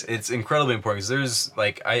is. It's incredibly important because there's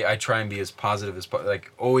like I try and be as positive as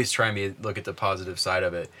like always try and look at the positive side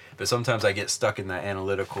of it. But sometimes I get stuck in that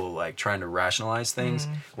analytical like trying to rationalize things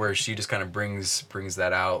where she just kind of brings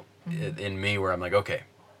that out in me where I'm like, okay,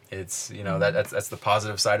 it's that's the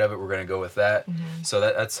positive side of it. We're gonna go with that. So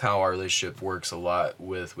that's how our relationship works a lot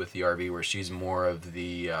with the RV where she's more of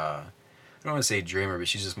the I don't want to say dreamer, but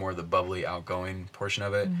she's just more of the bubbly, outgoing portion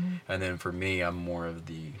of it. And then for me, I'm more of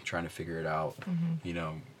the trying to figure it out,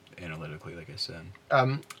 analytically, like I said.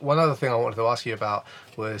 One other thing I wanted to ask you about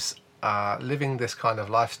was living this kind of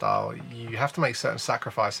lifestyle. You have to make certain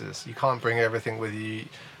sacrifices. You can't bring everything with you.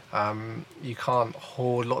 You can't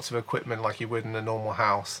hoard lots of equipment like you would in a normal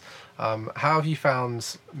house. How have you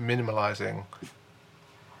found minimalizing?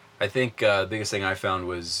 I think the biggest thing I found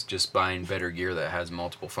was just buying better gear that has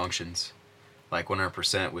multiple functions. Like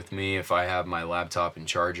 100% with me, if I have my laptop and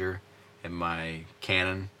charger and my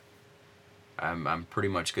Canon, I'm pretty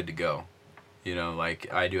much good to go. You know,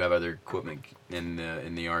 like I do have other equipment in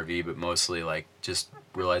the RV, but mostly like just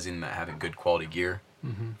realizing that having good quality gear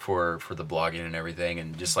for the blogging and everything,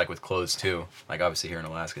 and just like with clothes too. Like obviously here in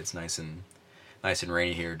Alaska, it's nice and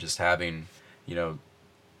rainy here. Just having,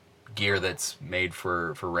 gear that's made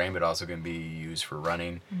for rain, but also can be used for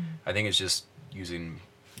running. I think it's just using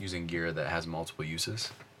gear that has multiple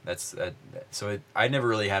uses. I never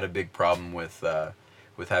really had a big problem with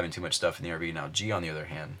having too much stuff in the RV. Now G, on the other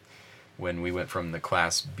hand, when we went from the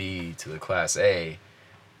Class B to the Class A,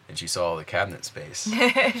 and she saw all the cabinet space.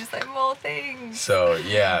 Just like more things. So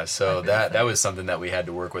yeah, that was something that we had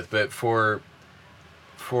to work with. But for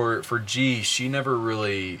G, she never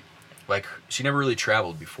really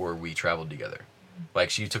traveled before we traveled together. Like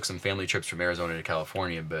she took some family trips from Arizona to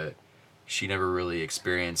California, but she never really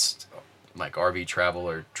experienced like RV travel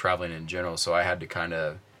or traveling in general. So I had to kind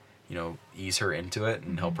of, ease her into it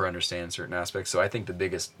and help her understand certain aspects. So I think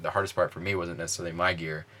the hardest part for me wasn't necessarily my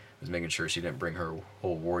gear, it was making sure she didn't bring her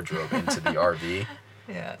whole wardrobe into the RV.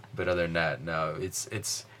 Yeah. But other than that, no,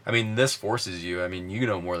 it's. I mean, this forces you. I mean, you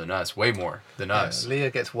know more than us, way more than us. Leah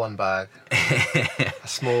gets one bag, a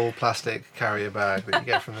small plastic carrier bag that you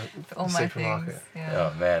get from the All my supermarket. things.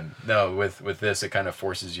 Yeah. Oh man, no. With this, it kind of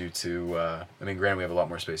forces you to. I mean, granted, we have a lot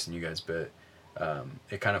more space than you guys, but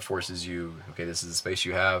it kind of forces you. Okay, this is the space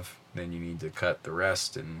you have. Then you need to cut the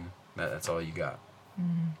rest, and that's all you got.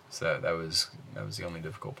 So that was the only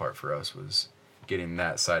difficult part for us, was getting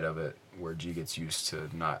that side of it where G gets used to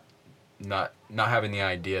not having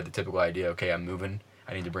the typical idea. Okay, I'm moving.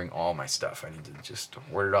 I need to bring all my stuff. I need to just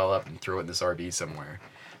hoard it all up and throw it in this RV somewhere.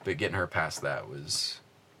 But getting her past that was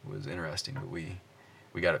interesting. But we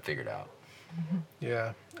got it figured out.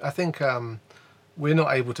 Yeah, I think we're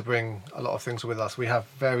not able to bring a lot of things with us. We have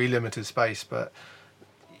very limited space, but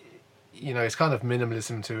it's kind of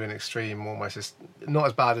minimalism to an extreme almost. It's not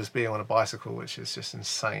as bad as being on a bicycle, which is just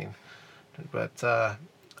insane. But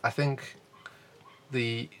I think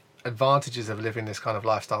the advantages of living this kind of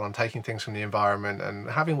lifestyle and taking things from the environment and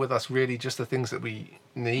having with us really just the things that we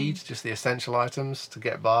need, just the essential items to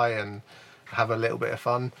get by and have a little bit of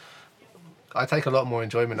fun. I take a lot more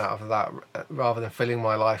enjoyment out of that rather than filling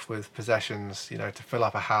my life with possessions, to fill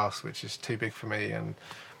up a house, which is too big for me. And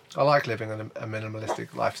I like living a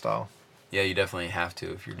minimalistic lifestyle. Yeah, you definitely have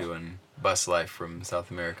to if you're doing bus life from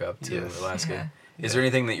South America up to Yes. Alaska. Yeah. Is there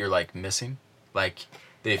anything that you're like missing? Like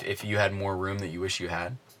if you had more room that you wish you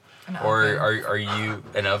had? An Or oven. are you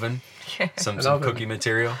an oven? Yeah. Some An oven. cookie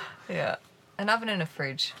material? Yeah. An oven and a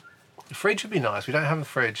fridge. The fridge would be nice. We don't have a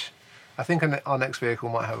fridge. I think our next vehicle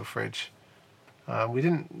might have a fridge. We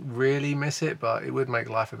didn't really miss it, but it would make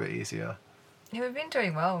life a bit easier. Yeah, we've been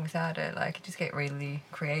doing well without it. Like, you just get really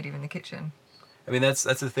creative in the kitchen. I mean, that's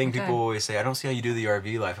the thing Okay. people always say. I don't see how you do the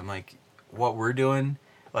RV life. I'm like, what we're doing,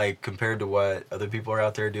 like compared to what other people are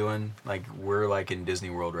out there doing, like we're like in Disney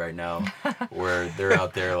World right now, where they're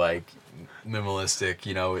out there like minimalistic,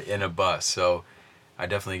 in a bus. So I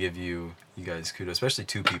definitely give you guys kudos, especially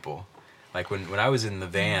two people. Like when I was in the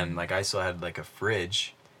van, like I still had like a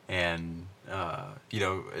fridge and a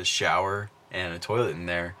shower and a toilet in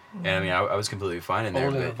there, and I mean I was completely fine in there.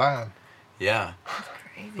 All in a van. Yeah.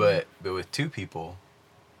 Crazy. But with two people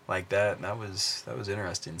like that was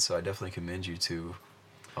interesting. So I definitely commend you two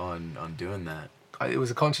on doing that. It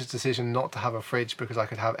was a conscious decision not to have a fridge because I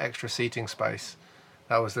could have extra seating space.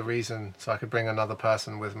 That was the reason, so I could bring another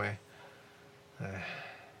person with me.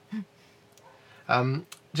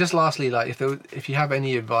 Just lastly, like if you have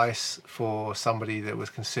any advice for somebody that was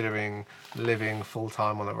considering living full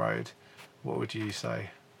time on the road, what would you say?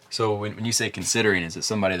 So when you say considering, is it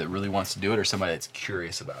somebody that really wants to do it or somebody that's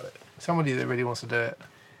curious about it? Somebody that really wants to do it.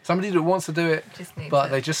 Somebody that wants to do it, Just needs but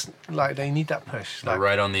it. they just they need that push. They're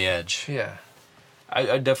right on the edge. Yeah.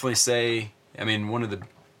 I'd definitely say, I mean, one of the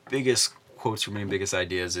biggest quotes for me, biggest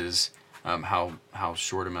ideas is how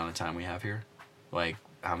short amount of time we have here. Like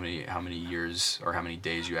how many years or how many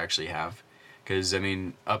days you actually have. Because I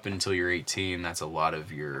mean, up until you're 18, that's a lot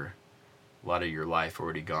of your life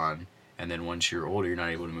already gone. And then once you're older, you're not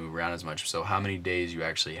able to move around as much. So how many days you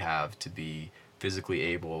actually have to be physically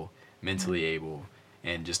able, mentally able,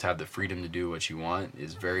 and just have the freedom to do what you want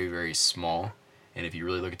is very, very small. And if you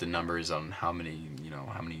really look at the numbers on how many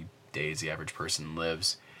days the average person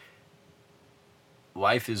lives,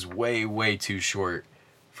 life is way, way too short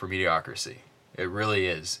for mediocrity. It really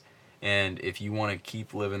is. And if you want to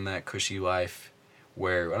keep living that cushy life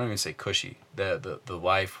where, I don't even say cushy, the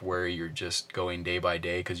life where you're just going day by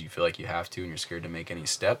day because you feel like you have to and you're scared to make any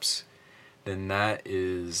steps, then that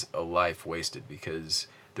is a life wasted because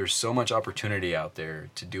there's so much opportunity out there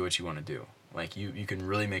to do what you want to do. Like you can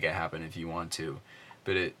really make it happen if you want to,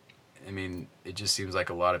 but it just seems like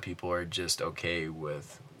a lot of people are just okay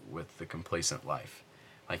with the complacent life.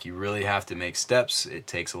 Like you really have to make steps. It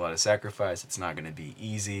takes a lot of sacrifice. It's not going to be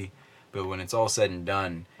easy, but when it's all said and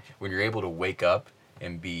done, when you're able to wake up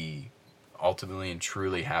and be ultimately and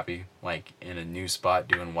truly happy, like in a new spot,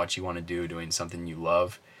 doing what you want to do, doing something you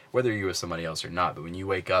love, whether you're with somebody else or not, but when you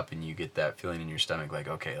wake up and you get that feeling in your stomach, like,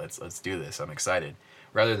 okay, let's do this. I'm excited.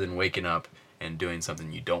 Rather than waking up and doing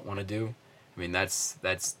something you don't want to do. I mean, that's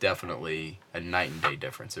definitely a night and day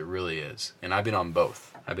difference. It really is. And I've been on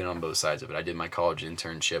both. I've been on both sides of it. I did my college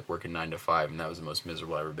internship working 9 to 5, and that was the most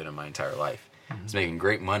miserable I've ever been in my entire life. I was making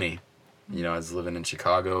great money. I was living in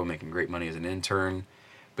Chicago, making great money as an intern,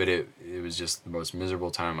 but it was just the most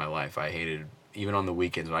miserable time of my life. I hated, even on the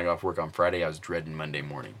weekends, when I got off work on Friday, I was dreading Monday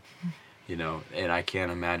morning. And I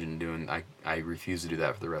can't imagine I refuse to do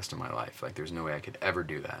that for the rest of my life. Like, there's no way I could ever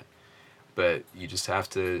do that. But you just have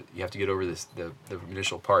to get over the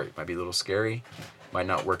initial part. It might be a little scary, might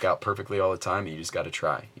not work out perfectly all the time, but you just got to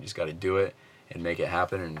try. You just got to do it and make it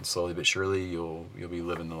happen, and slowly but surely you'll be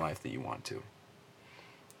living the life that you want to.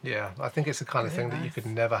 Yeah, I think it's the kind of Really thing that you nice. could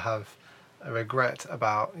never have a regret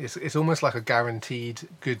about. It's almost like a guaranteed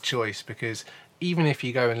good choice, because even if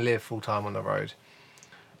you go and live full time on the road,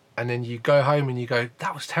 and then you go home and you go,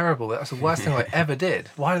 that was terrible, that's the worst thing I ever did.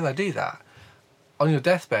 Why did I do that? On your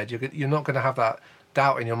deathbed, you're not going to have that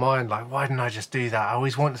doubt in your mind, like, why didn't I just do that? I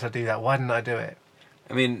always wanted to do that. Why didn't I do it?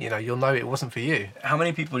 I mean, You'll know it wasn't for you. how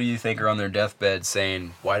many people do you think are on their deathbed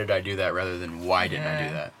saying, why did I do that, rather than why didn't I do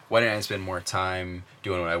Yeah. that? Why didn't I spend more time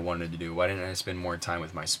doing what I wanted to do? Why didn't I spend more time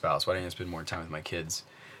with my spouse? Why didn't I spend more time with my kids?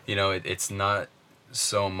 It's not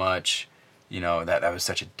so much, that was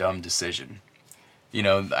such a dumb decision.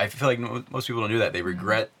 I feel like most people don't do that. They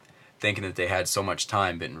regret thinking that they had so much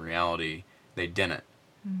time, but in reality, they didn't.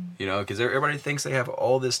 Because everybody thinks they have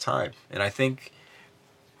all this time. And I think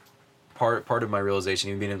part of my realization,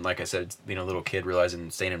 even being, like I said, being a little kid,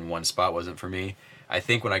 realizing staying in one spot wasn't for me. I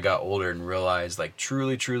think when I got older and realized, like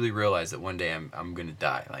truly realized that one day I'm gonna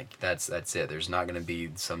die. Like that's it. There's not gonna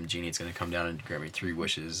be some genie that's gonna come down and grant me 3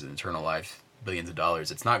 wishes and eternal life. billions of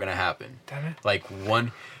dollars. It's not going to happen. Damn it. Like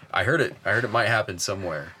I heard it might happen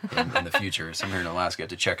somewhere in the future, somewhere in Alaska. I have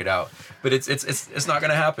to check it out. But it's not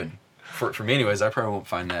going to happen. For me anyways, I probably won't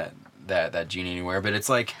find that genie anywhere. But it's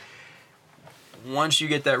like, once you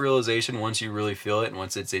get that realization, once you really feel it, and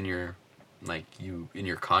once it's in your, like, in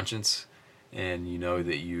your conscience, and you know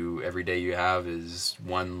that every day you have is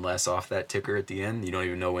one less off that ticker at the end, you don't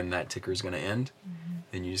even know when that ticker is going to end,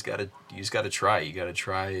 then you just gotta try. You gotta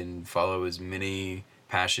try and follow as many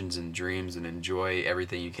passions and dreams and enjoy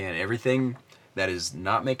everything you can. Everything that is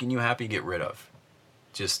not making you happy, get rid of.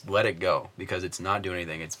 Just let it go, because it's not doing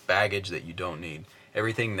anything. It's baggage that you don't need.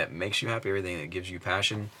 Everything that makes you happy, everything that gives you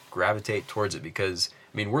passion, gravitate towards it, because,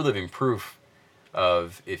 I mean, we're living proof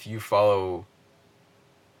of, if you follow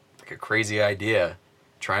like a crazy idea,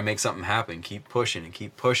 try and make something happen, keep pushing and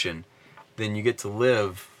keep pushing, then you get to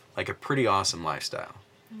live like a pretty awesome lifestyle.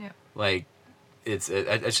 Yeah. Like, it's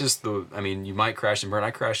just I mean, you might crash and burn.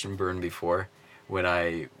 I crashed and burned before when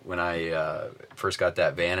I first got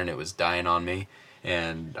that van, and it was dying on me,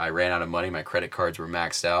 and I ran out of money. My credit cards were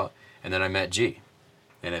maxed out, and then I met G.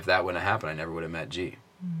 And if that wouldn't have happened, I never would have met G.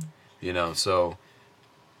 You know, so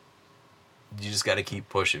you just got to keep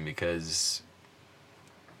pushing, because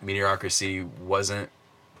mediocrity wasn't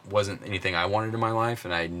anything I wanted in my life,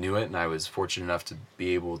 and I knew it, and I was fortunate enough to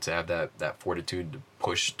be able to have that fortitude to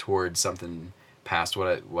push towards something past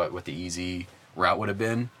what the easy route would have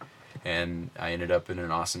been, and I ended up in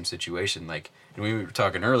an awesome situation. Like, and we were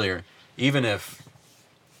talking earlier, even if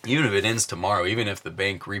it ends tomorrow, even if the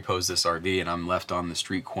bank repos this RV and I'm left on the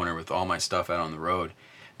street corner with all my stuff out on the road,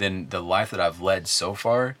 then the life that I've led so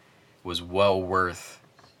far was well worth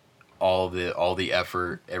all the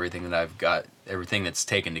effort, everything that I've got, everything that's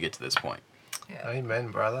taken to get to this point. Yeah. Amen,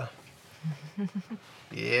 brother.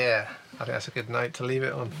 Yeah, I think that's a good note to leave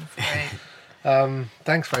it on. Great.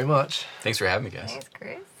 Thanks very much. Thanks for having me, guys. Thanks,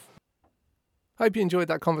 Chris. Hope you enjoyed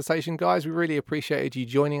that conversation, guys. We really appreciated you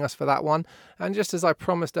joining us for that one. And just as I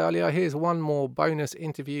promised earlier, here's one more bonus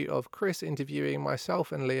interview of Chris interviewing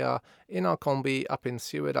myself and Leah in our combi up in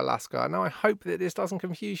Seward, Alaska. Now, I hope that this doesn't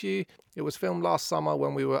confuse you. It was filmed last summer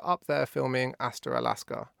when we were up there filming Astor,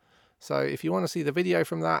 Alaska. So if you want to see the video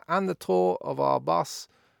from that and the tour of our bus,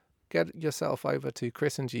 get yourself over to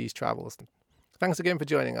Chris and G's Travels. Thanks again for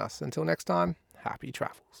joining us. Until next time, happy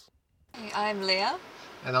travels. Hey, I'm Leah.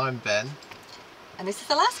 And I'm Ben. And this is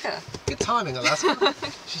Alaska. Good timing, Alaska.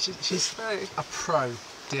 She's Pro. a pro.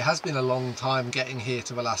 It has been a long time getting here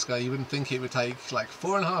to Alaska. You wouldn't think it would take like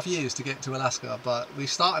 4.5 years to get to Alaska, but we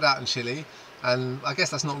started out in Chile, and I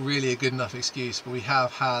guess that's not really a good enough excuse, but we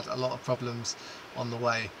have had a lot of problems on the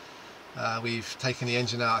way. We've taken the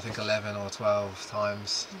engine out, I think 11 or 12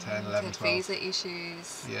 times, 10, 11, 12. Visa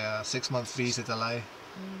issues. Yeah, 6-month visa delay.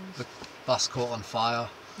 The bus caught on fire.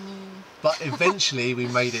 But eventually we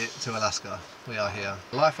made it to Alaska. We are here.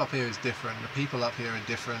 Life up here is different. The people up here are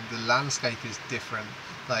different. The landscape is different.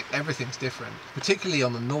 Like, everything's different. Particularly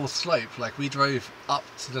on the North Slope. Like, we drove up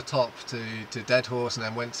to the top to Dead Horse, and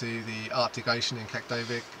then went to the Arctic Ocean in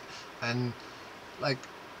Kaktovik, and like,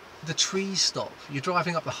 the trees stop. You're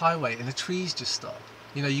driving up the highway and the trees just stop.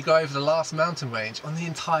 You know, you go over the last mountain range on the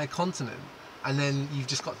entire continent, and then you've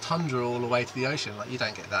just got tundra all the way to the ocean. Like, you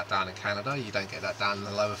don't get that down in Canada, you don't get that down in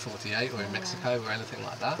the lower 48 or in Mexico or anything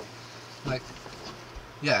like that. Like,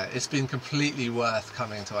 yeah, it's been completely worth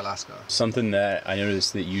coming to Alaska. Something that I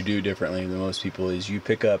noticed that you do differently than most people is you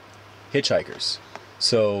pick up hitchhikers.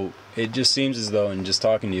 So it just seems as though, and just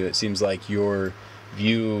talking to you, it seems like your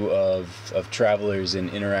view of travelers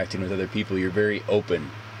and interacting with other people, you're very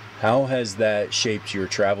open. How has that shaped your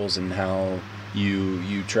travels and how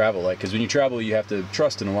you travel? Like, because when you travel, you have to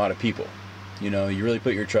trust in a lot of people. You know, you really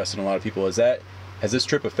put your trust in a lot of people. Has this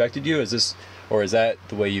trip affected you? Is that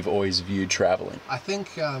the way you've always viewed traveling? I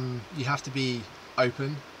think you have to be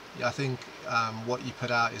open. I think what you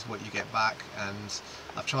put out is what you get back, and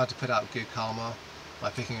I've tried to put out good karma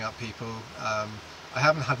by picking up people. I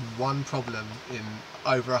haven't had one problem in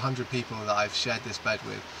over 100 people that I've shared this bed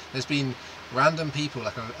with. There's been random people,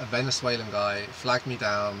 like a Venezuelan guy flagged me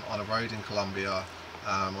down on a road in Colombia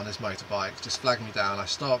on his motorbike, just flagged me down. I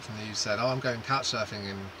stopped and he said, "Oh, I'm going couch surfing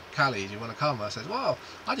in Cali, do you want to come?" I said, "Well,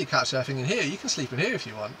 I do couch surfing in here, you can sleep in here if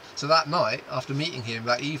you want." So that night, after meeting him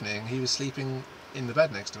that evening, he was sleeping in the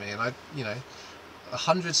bed next to me, and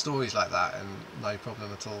 100 stories like that, and no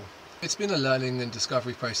problem at all. It's been a learning and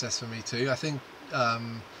discovery process for me too. I think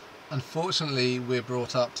unfortunately we're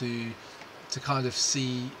brought up to kind of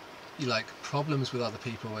see, like problems with other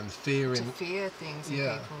people and fear To in fear things in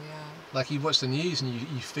Yeah. people, yeah. like you watch the news and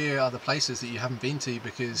you fear other places that you haven't been to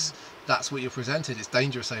because that's what you're presented. It's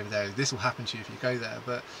dangerous over there. This will happen to you if you go there.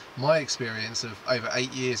 But my experience of over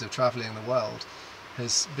 8 years of traveling the world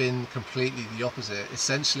has been completely the opposite.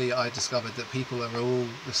 Essentially, I discovered that people are all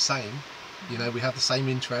the same. You know, we have the same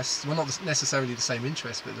interests. Well, not necessarily the same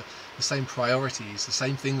interests, but the same priorities. The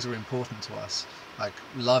same things are important to us. Like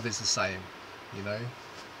love is the same. You know,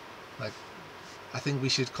 like I think we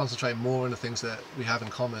should concentrate more on the things that we have in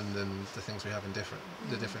common than the things we have in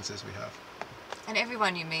the differences we have. And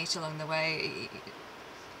everyone you meet along the way,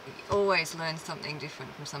 you always learn something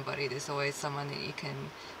different from somebody. There's always someone that you can,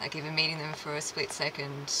 like even meeting them for a split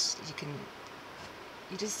second,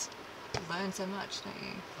 you just learn so much, don't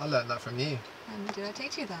you? I learned that from you. And did I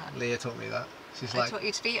teach you that? Leah taught me that. She's I like, taught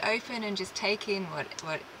you to be open and just take in what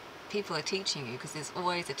people are teaching you, because there's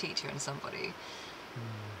always a teacher in somebody.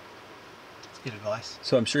 it's good advice.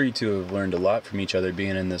 So I'm sure you two have learned a lot from each other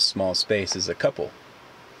being in this small space as a couple.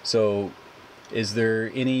 So is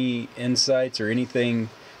there any insights or anything,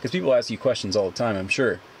 because people ask you questions all the time, I'm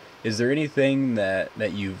sure. Is there anything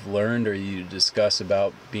that you've learned or you discuss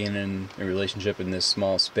about being in a relationship in this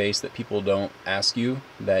small space that people don't ask you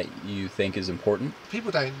that you think is important?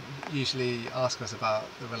 People don't usually ask us about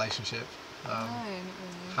the relationship, No, not really.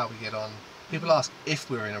 how we get on. People ask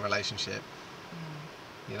if we're in a relationship.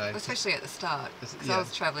 You know, Especially at the start, because I yeah.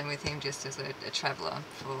 was travelling with him just as a traveller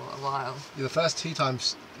for a while. The first 2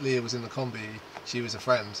 times Leah was in the combi, she was a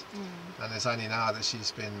friend, and it's only now that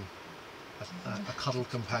she's been a cuddle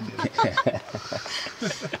companion.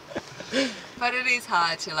 But it is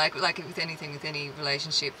hard to like with anything, with any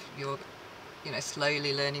relationship, you're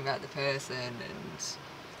slowly learning about the person and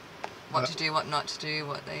what to do, what not to do,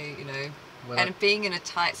 what they and being in a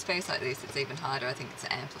tight space like this, it's even harder. I think it's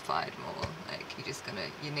amplified more. Like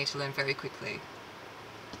you need to learn very quickly,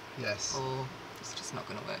 Yes. or it's just not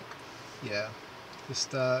going to work. Yeah.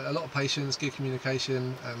 Just a lot of patience, good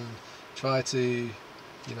communication, and try to,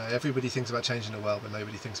 everybody thinks about changing the world, but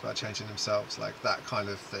nobody thinks about changing themselves. Like that kind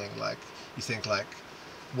of thing. Like you think like,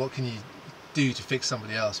 what can you do to fix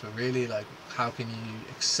somebody else? But really, like, how can you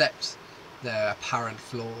accept their apparent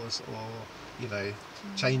flaws, or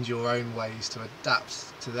change your own ways to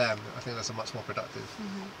adapt to them? I think that's a much more productive.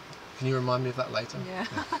 Can you remind me of that later? Yeah.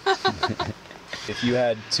 If you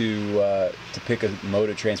had to pick a mode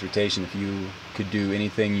of transportation, if you could do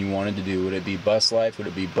anything you wanted to do, would it be bus life? Would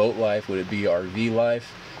it be boat life? Would it be RV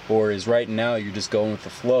life? Or is right now you're just going with the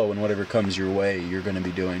flow and whatever comes your way you're going to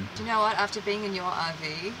be doing? Do you know what? After being in your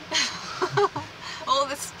RV, all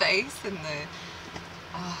the space and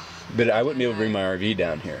But I wouldn't be able to bring my RV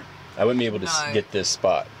down here. I wouldn't be able to No. get this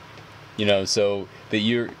spot. So that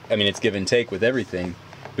it's give and take with everything.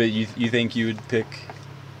 But you think you would pick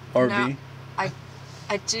RV? No,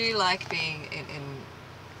 I do like being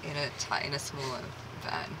in a smaller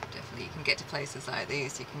van. Definitely, you can get to places like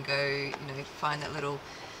these. You can go, find that little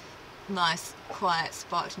nice quiet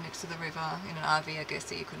spot next to the river. In an RV, I guess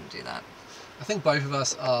that you couldn't do that. I think both of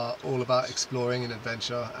us are all about exploring and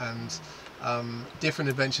adventure, and different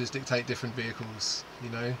adventures dictate different vehicles.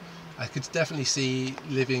 I could definitely see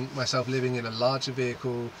myself living in a larger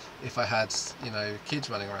vehicle if I had kids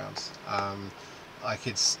running around. I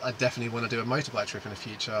definitely want to do a motorbike trip in the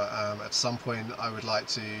future. At some point I would like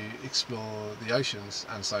to explore the oceans,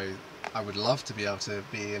 and so I would love to be able to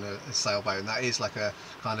be in a sailboat, and that is like a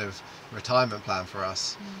kind of retirement plan for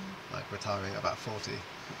us, like retiring at about 40.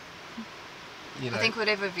 I think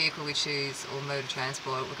whatever vehicle we choose or mode of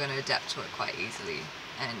transport, we're going to adapt to it quite easily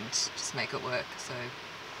and just make it work. So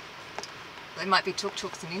there might be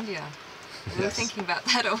tuk-tuks in India. We were thinking about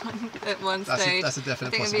that at one stage. That's a definite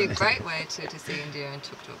I think it'd be a possibility. great way to see India and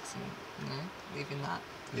tuk-tuks and live in that.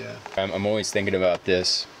 Yeah. I'm always thinking about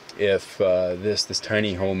this. If this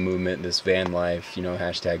tiny home movement, this van life,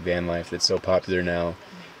 hashtag van life that's so popular now,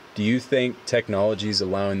 do you think technology is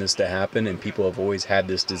allowing this to happen and people have always had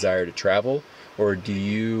this desire to travel? Or do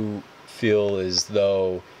you feel as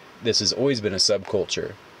though this has always been a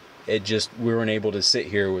subculture? We weren't able to sit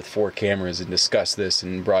here with 4 cameras and discuss this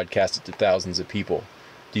and broadcast it to thousands of people.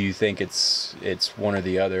 Do you think it's one or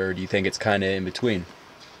the other, or do you think it's kind of in between?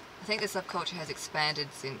 I think the subculture has expanded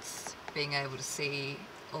since being able to see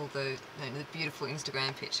all the beautiful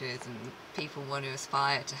Instagram pictures, and people want to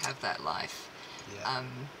aspire to have that life. Yeah.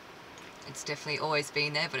 It's definitely always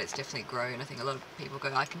been there, but it's definitely grown. I think a lot of people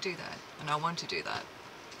go, I can do that, and I want to do that.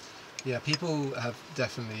 Yeah, people have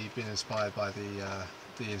definitely been inspired by the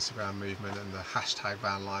Instagram movement and the hashtag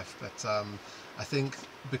van life, but I think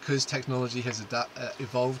because technology has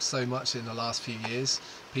evolved so much in the last few years,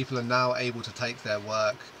 people are now able to take their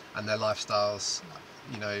work and their lifestyles,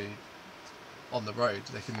 on the road.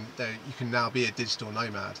 You can now be a digital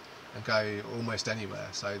nomad and go almost anywhere.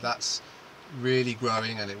 So that's really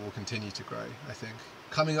growing, and it will continue to grow, I think.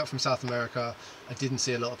 Coming up from South America, I didn't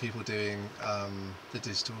see a lot of people doing the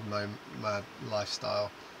digital nomad lifestyle,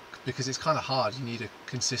 because it's kind of hard. You need a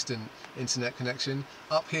consistent internet connection.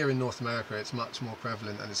 Up here in North America, it's much more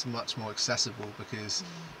prevalent and it's much more accessible, because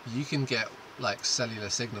you can get like cellular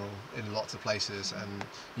signal in lots of places, and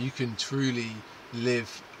you can truly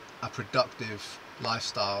live a productive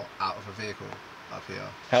lifestyle out of a vehicle up here.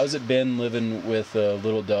 How's it been living with a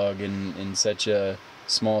little dog in such a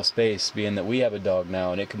small space, being that we have a dog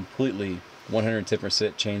now and it completely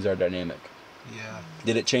 110% changed our dynamic? Yeah.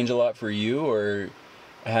 Did it change a lot for you, or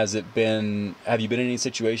have you been in any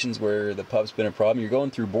situations where the pup's been a problem? You're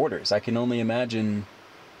going through borders. I can only imagine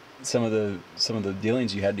some of the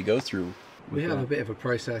dealings you had to go through. We have a bit of a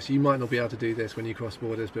process. You might not be able to do this when you cross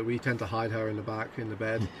borders, but we tend to hide her in the back in the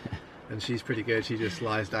bed, and she's pretty good. She just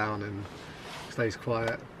lies down and stays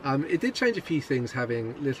quiet. It did change a few things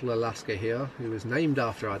having little Alaska here, who was named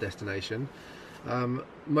after our destination.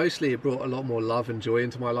 Mostly it brought a lot more love and joy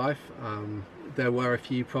into my life. There were a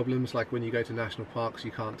few problems, like when you go to national parks,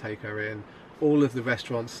 you can't take her in. All of the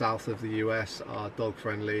restaurants south of the US are dog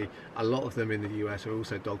friendly. A lot of them in the US are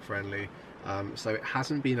also dog friendly. So it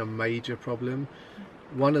hasn't been a major problem.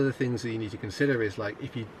 One of the things that you need to consider is, like,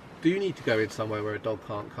 if you do need to go in somewhere where a dog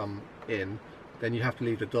can't come in, then you have to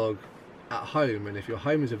leave the dog at home, and if your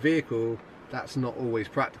home is a vehicle, that's not always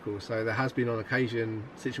practical. So there has been on occasion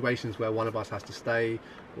situations where one of us has to stay,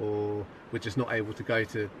 or we're just not able to go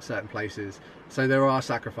to certain places. So there are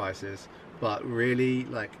sacrifices, but really,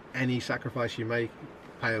 like, any sacrifice you make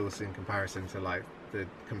pales in comparison to like the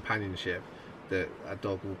companionship that a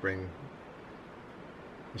dog will bring.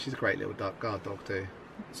 And she's a great little guard dog too.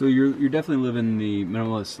 So you're definitely living the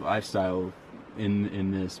minimalist lifestyle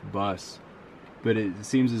in this bus, but it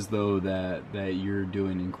seems as though that you're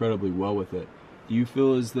doing incredibly well with it. Do you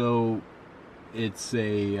feel as though it's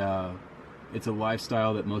a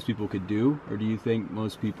lifestyle that most people could do, or do you think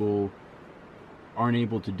most people aren't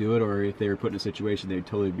able to do it, or if they were put in a situation they'd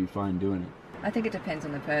totally be fine doing it? I think it depends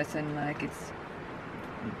on the person. Like, it's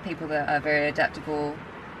people that are very adaptable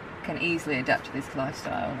can easily adapt to this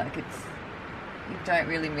lifestyle. Like, you don't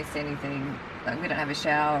really miss anything. Like, we don't have a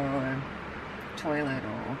shower or a toilet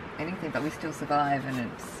or anything, but we still survive,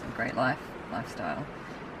 and it's a great lifestyle.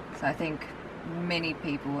 So I think many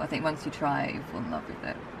people, once you try it, you fall in love with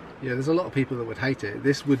it. Yeah, there's a lot of people that would hate it.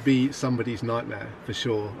 This would be somebody's nightmare for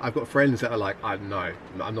sure. I've got friends that are like, I don't know,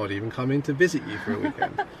 I'm not even coming to visit you for a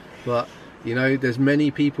weekend. But, there's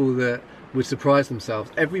many people that would surprise themselves.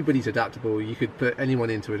 Everybody's adaptable. You could put anyone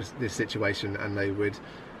into this situation and they would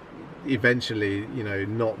eventually,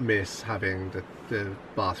 not miss having the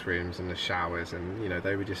bathrooms and the showers, and,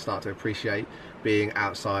 they would just start to appreciate being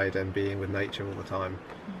outside and being with nature all the time.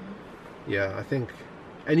 Mm-hmm. Yeah, I think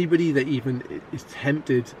anybody that even is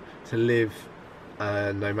tempted to live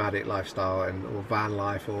a nomadic lifestyle or van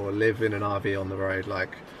life, or live in an RV on the road,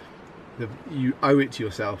 like, you owe it to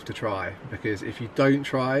yourself to try, because if you don't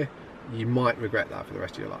try, you might regret that for the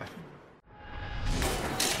rest of your life.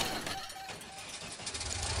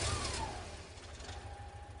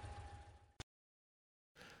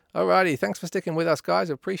 Alrighty, thanks for sticking with us, guys.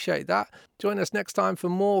 Appreciate that. Join us next time for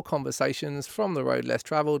more conversations from the road less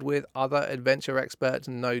travelled with other adventure experts,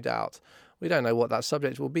 no doubt. We don't know what that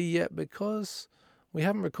subject will be yet because we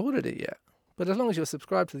haven't recorded it yet. But as long as you're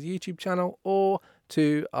subscribed to the YouTube channel or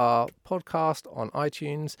to our podcast on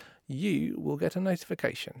iTunes, you will get a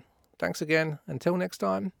notification. Thanks again. Until next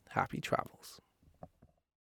time, happy travels.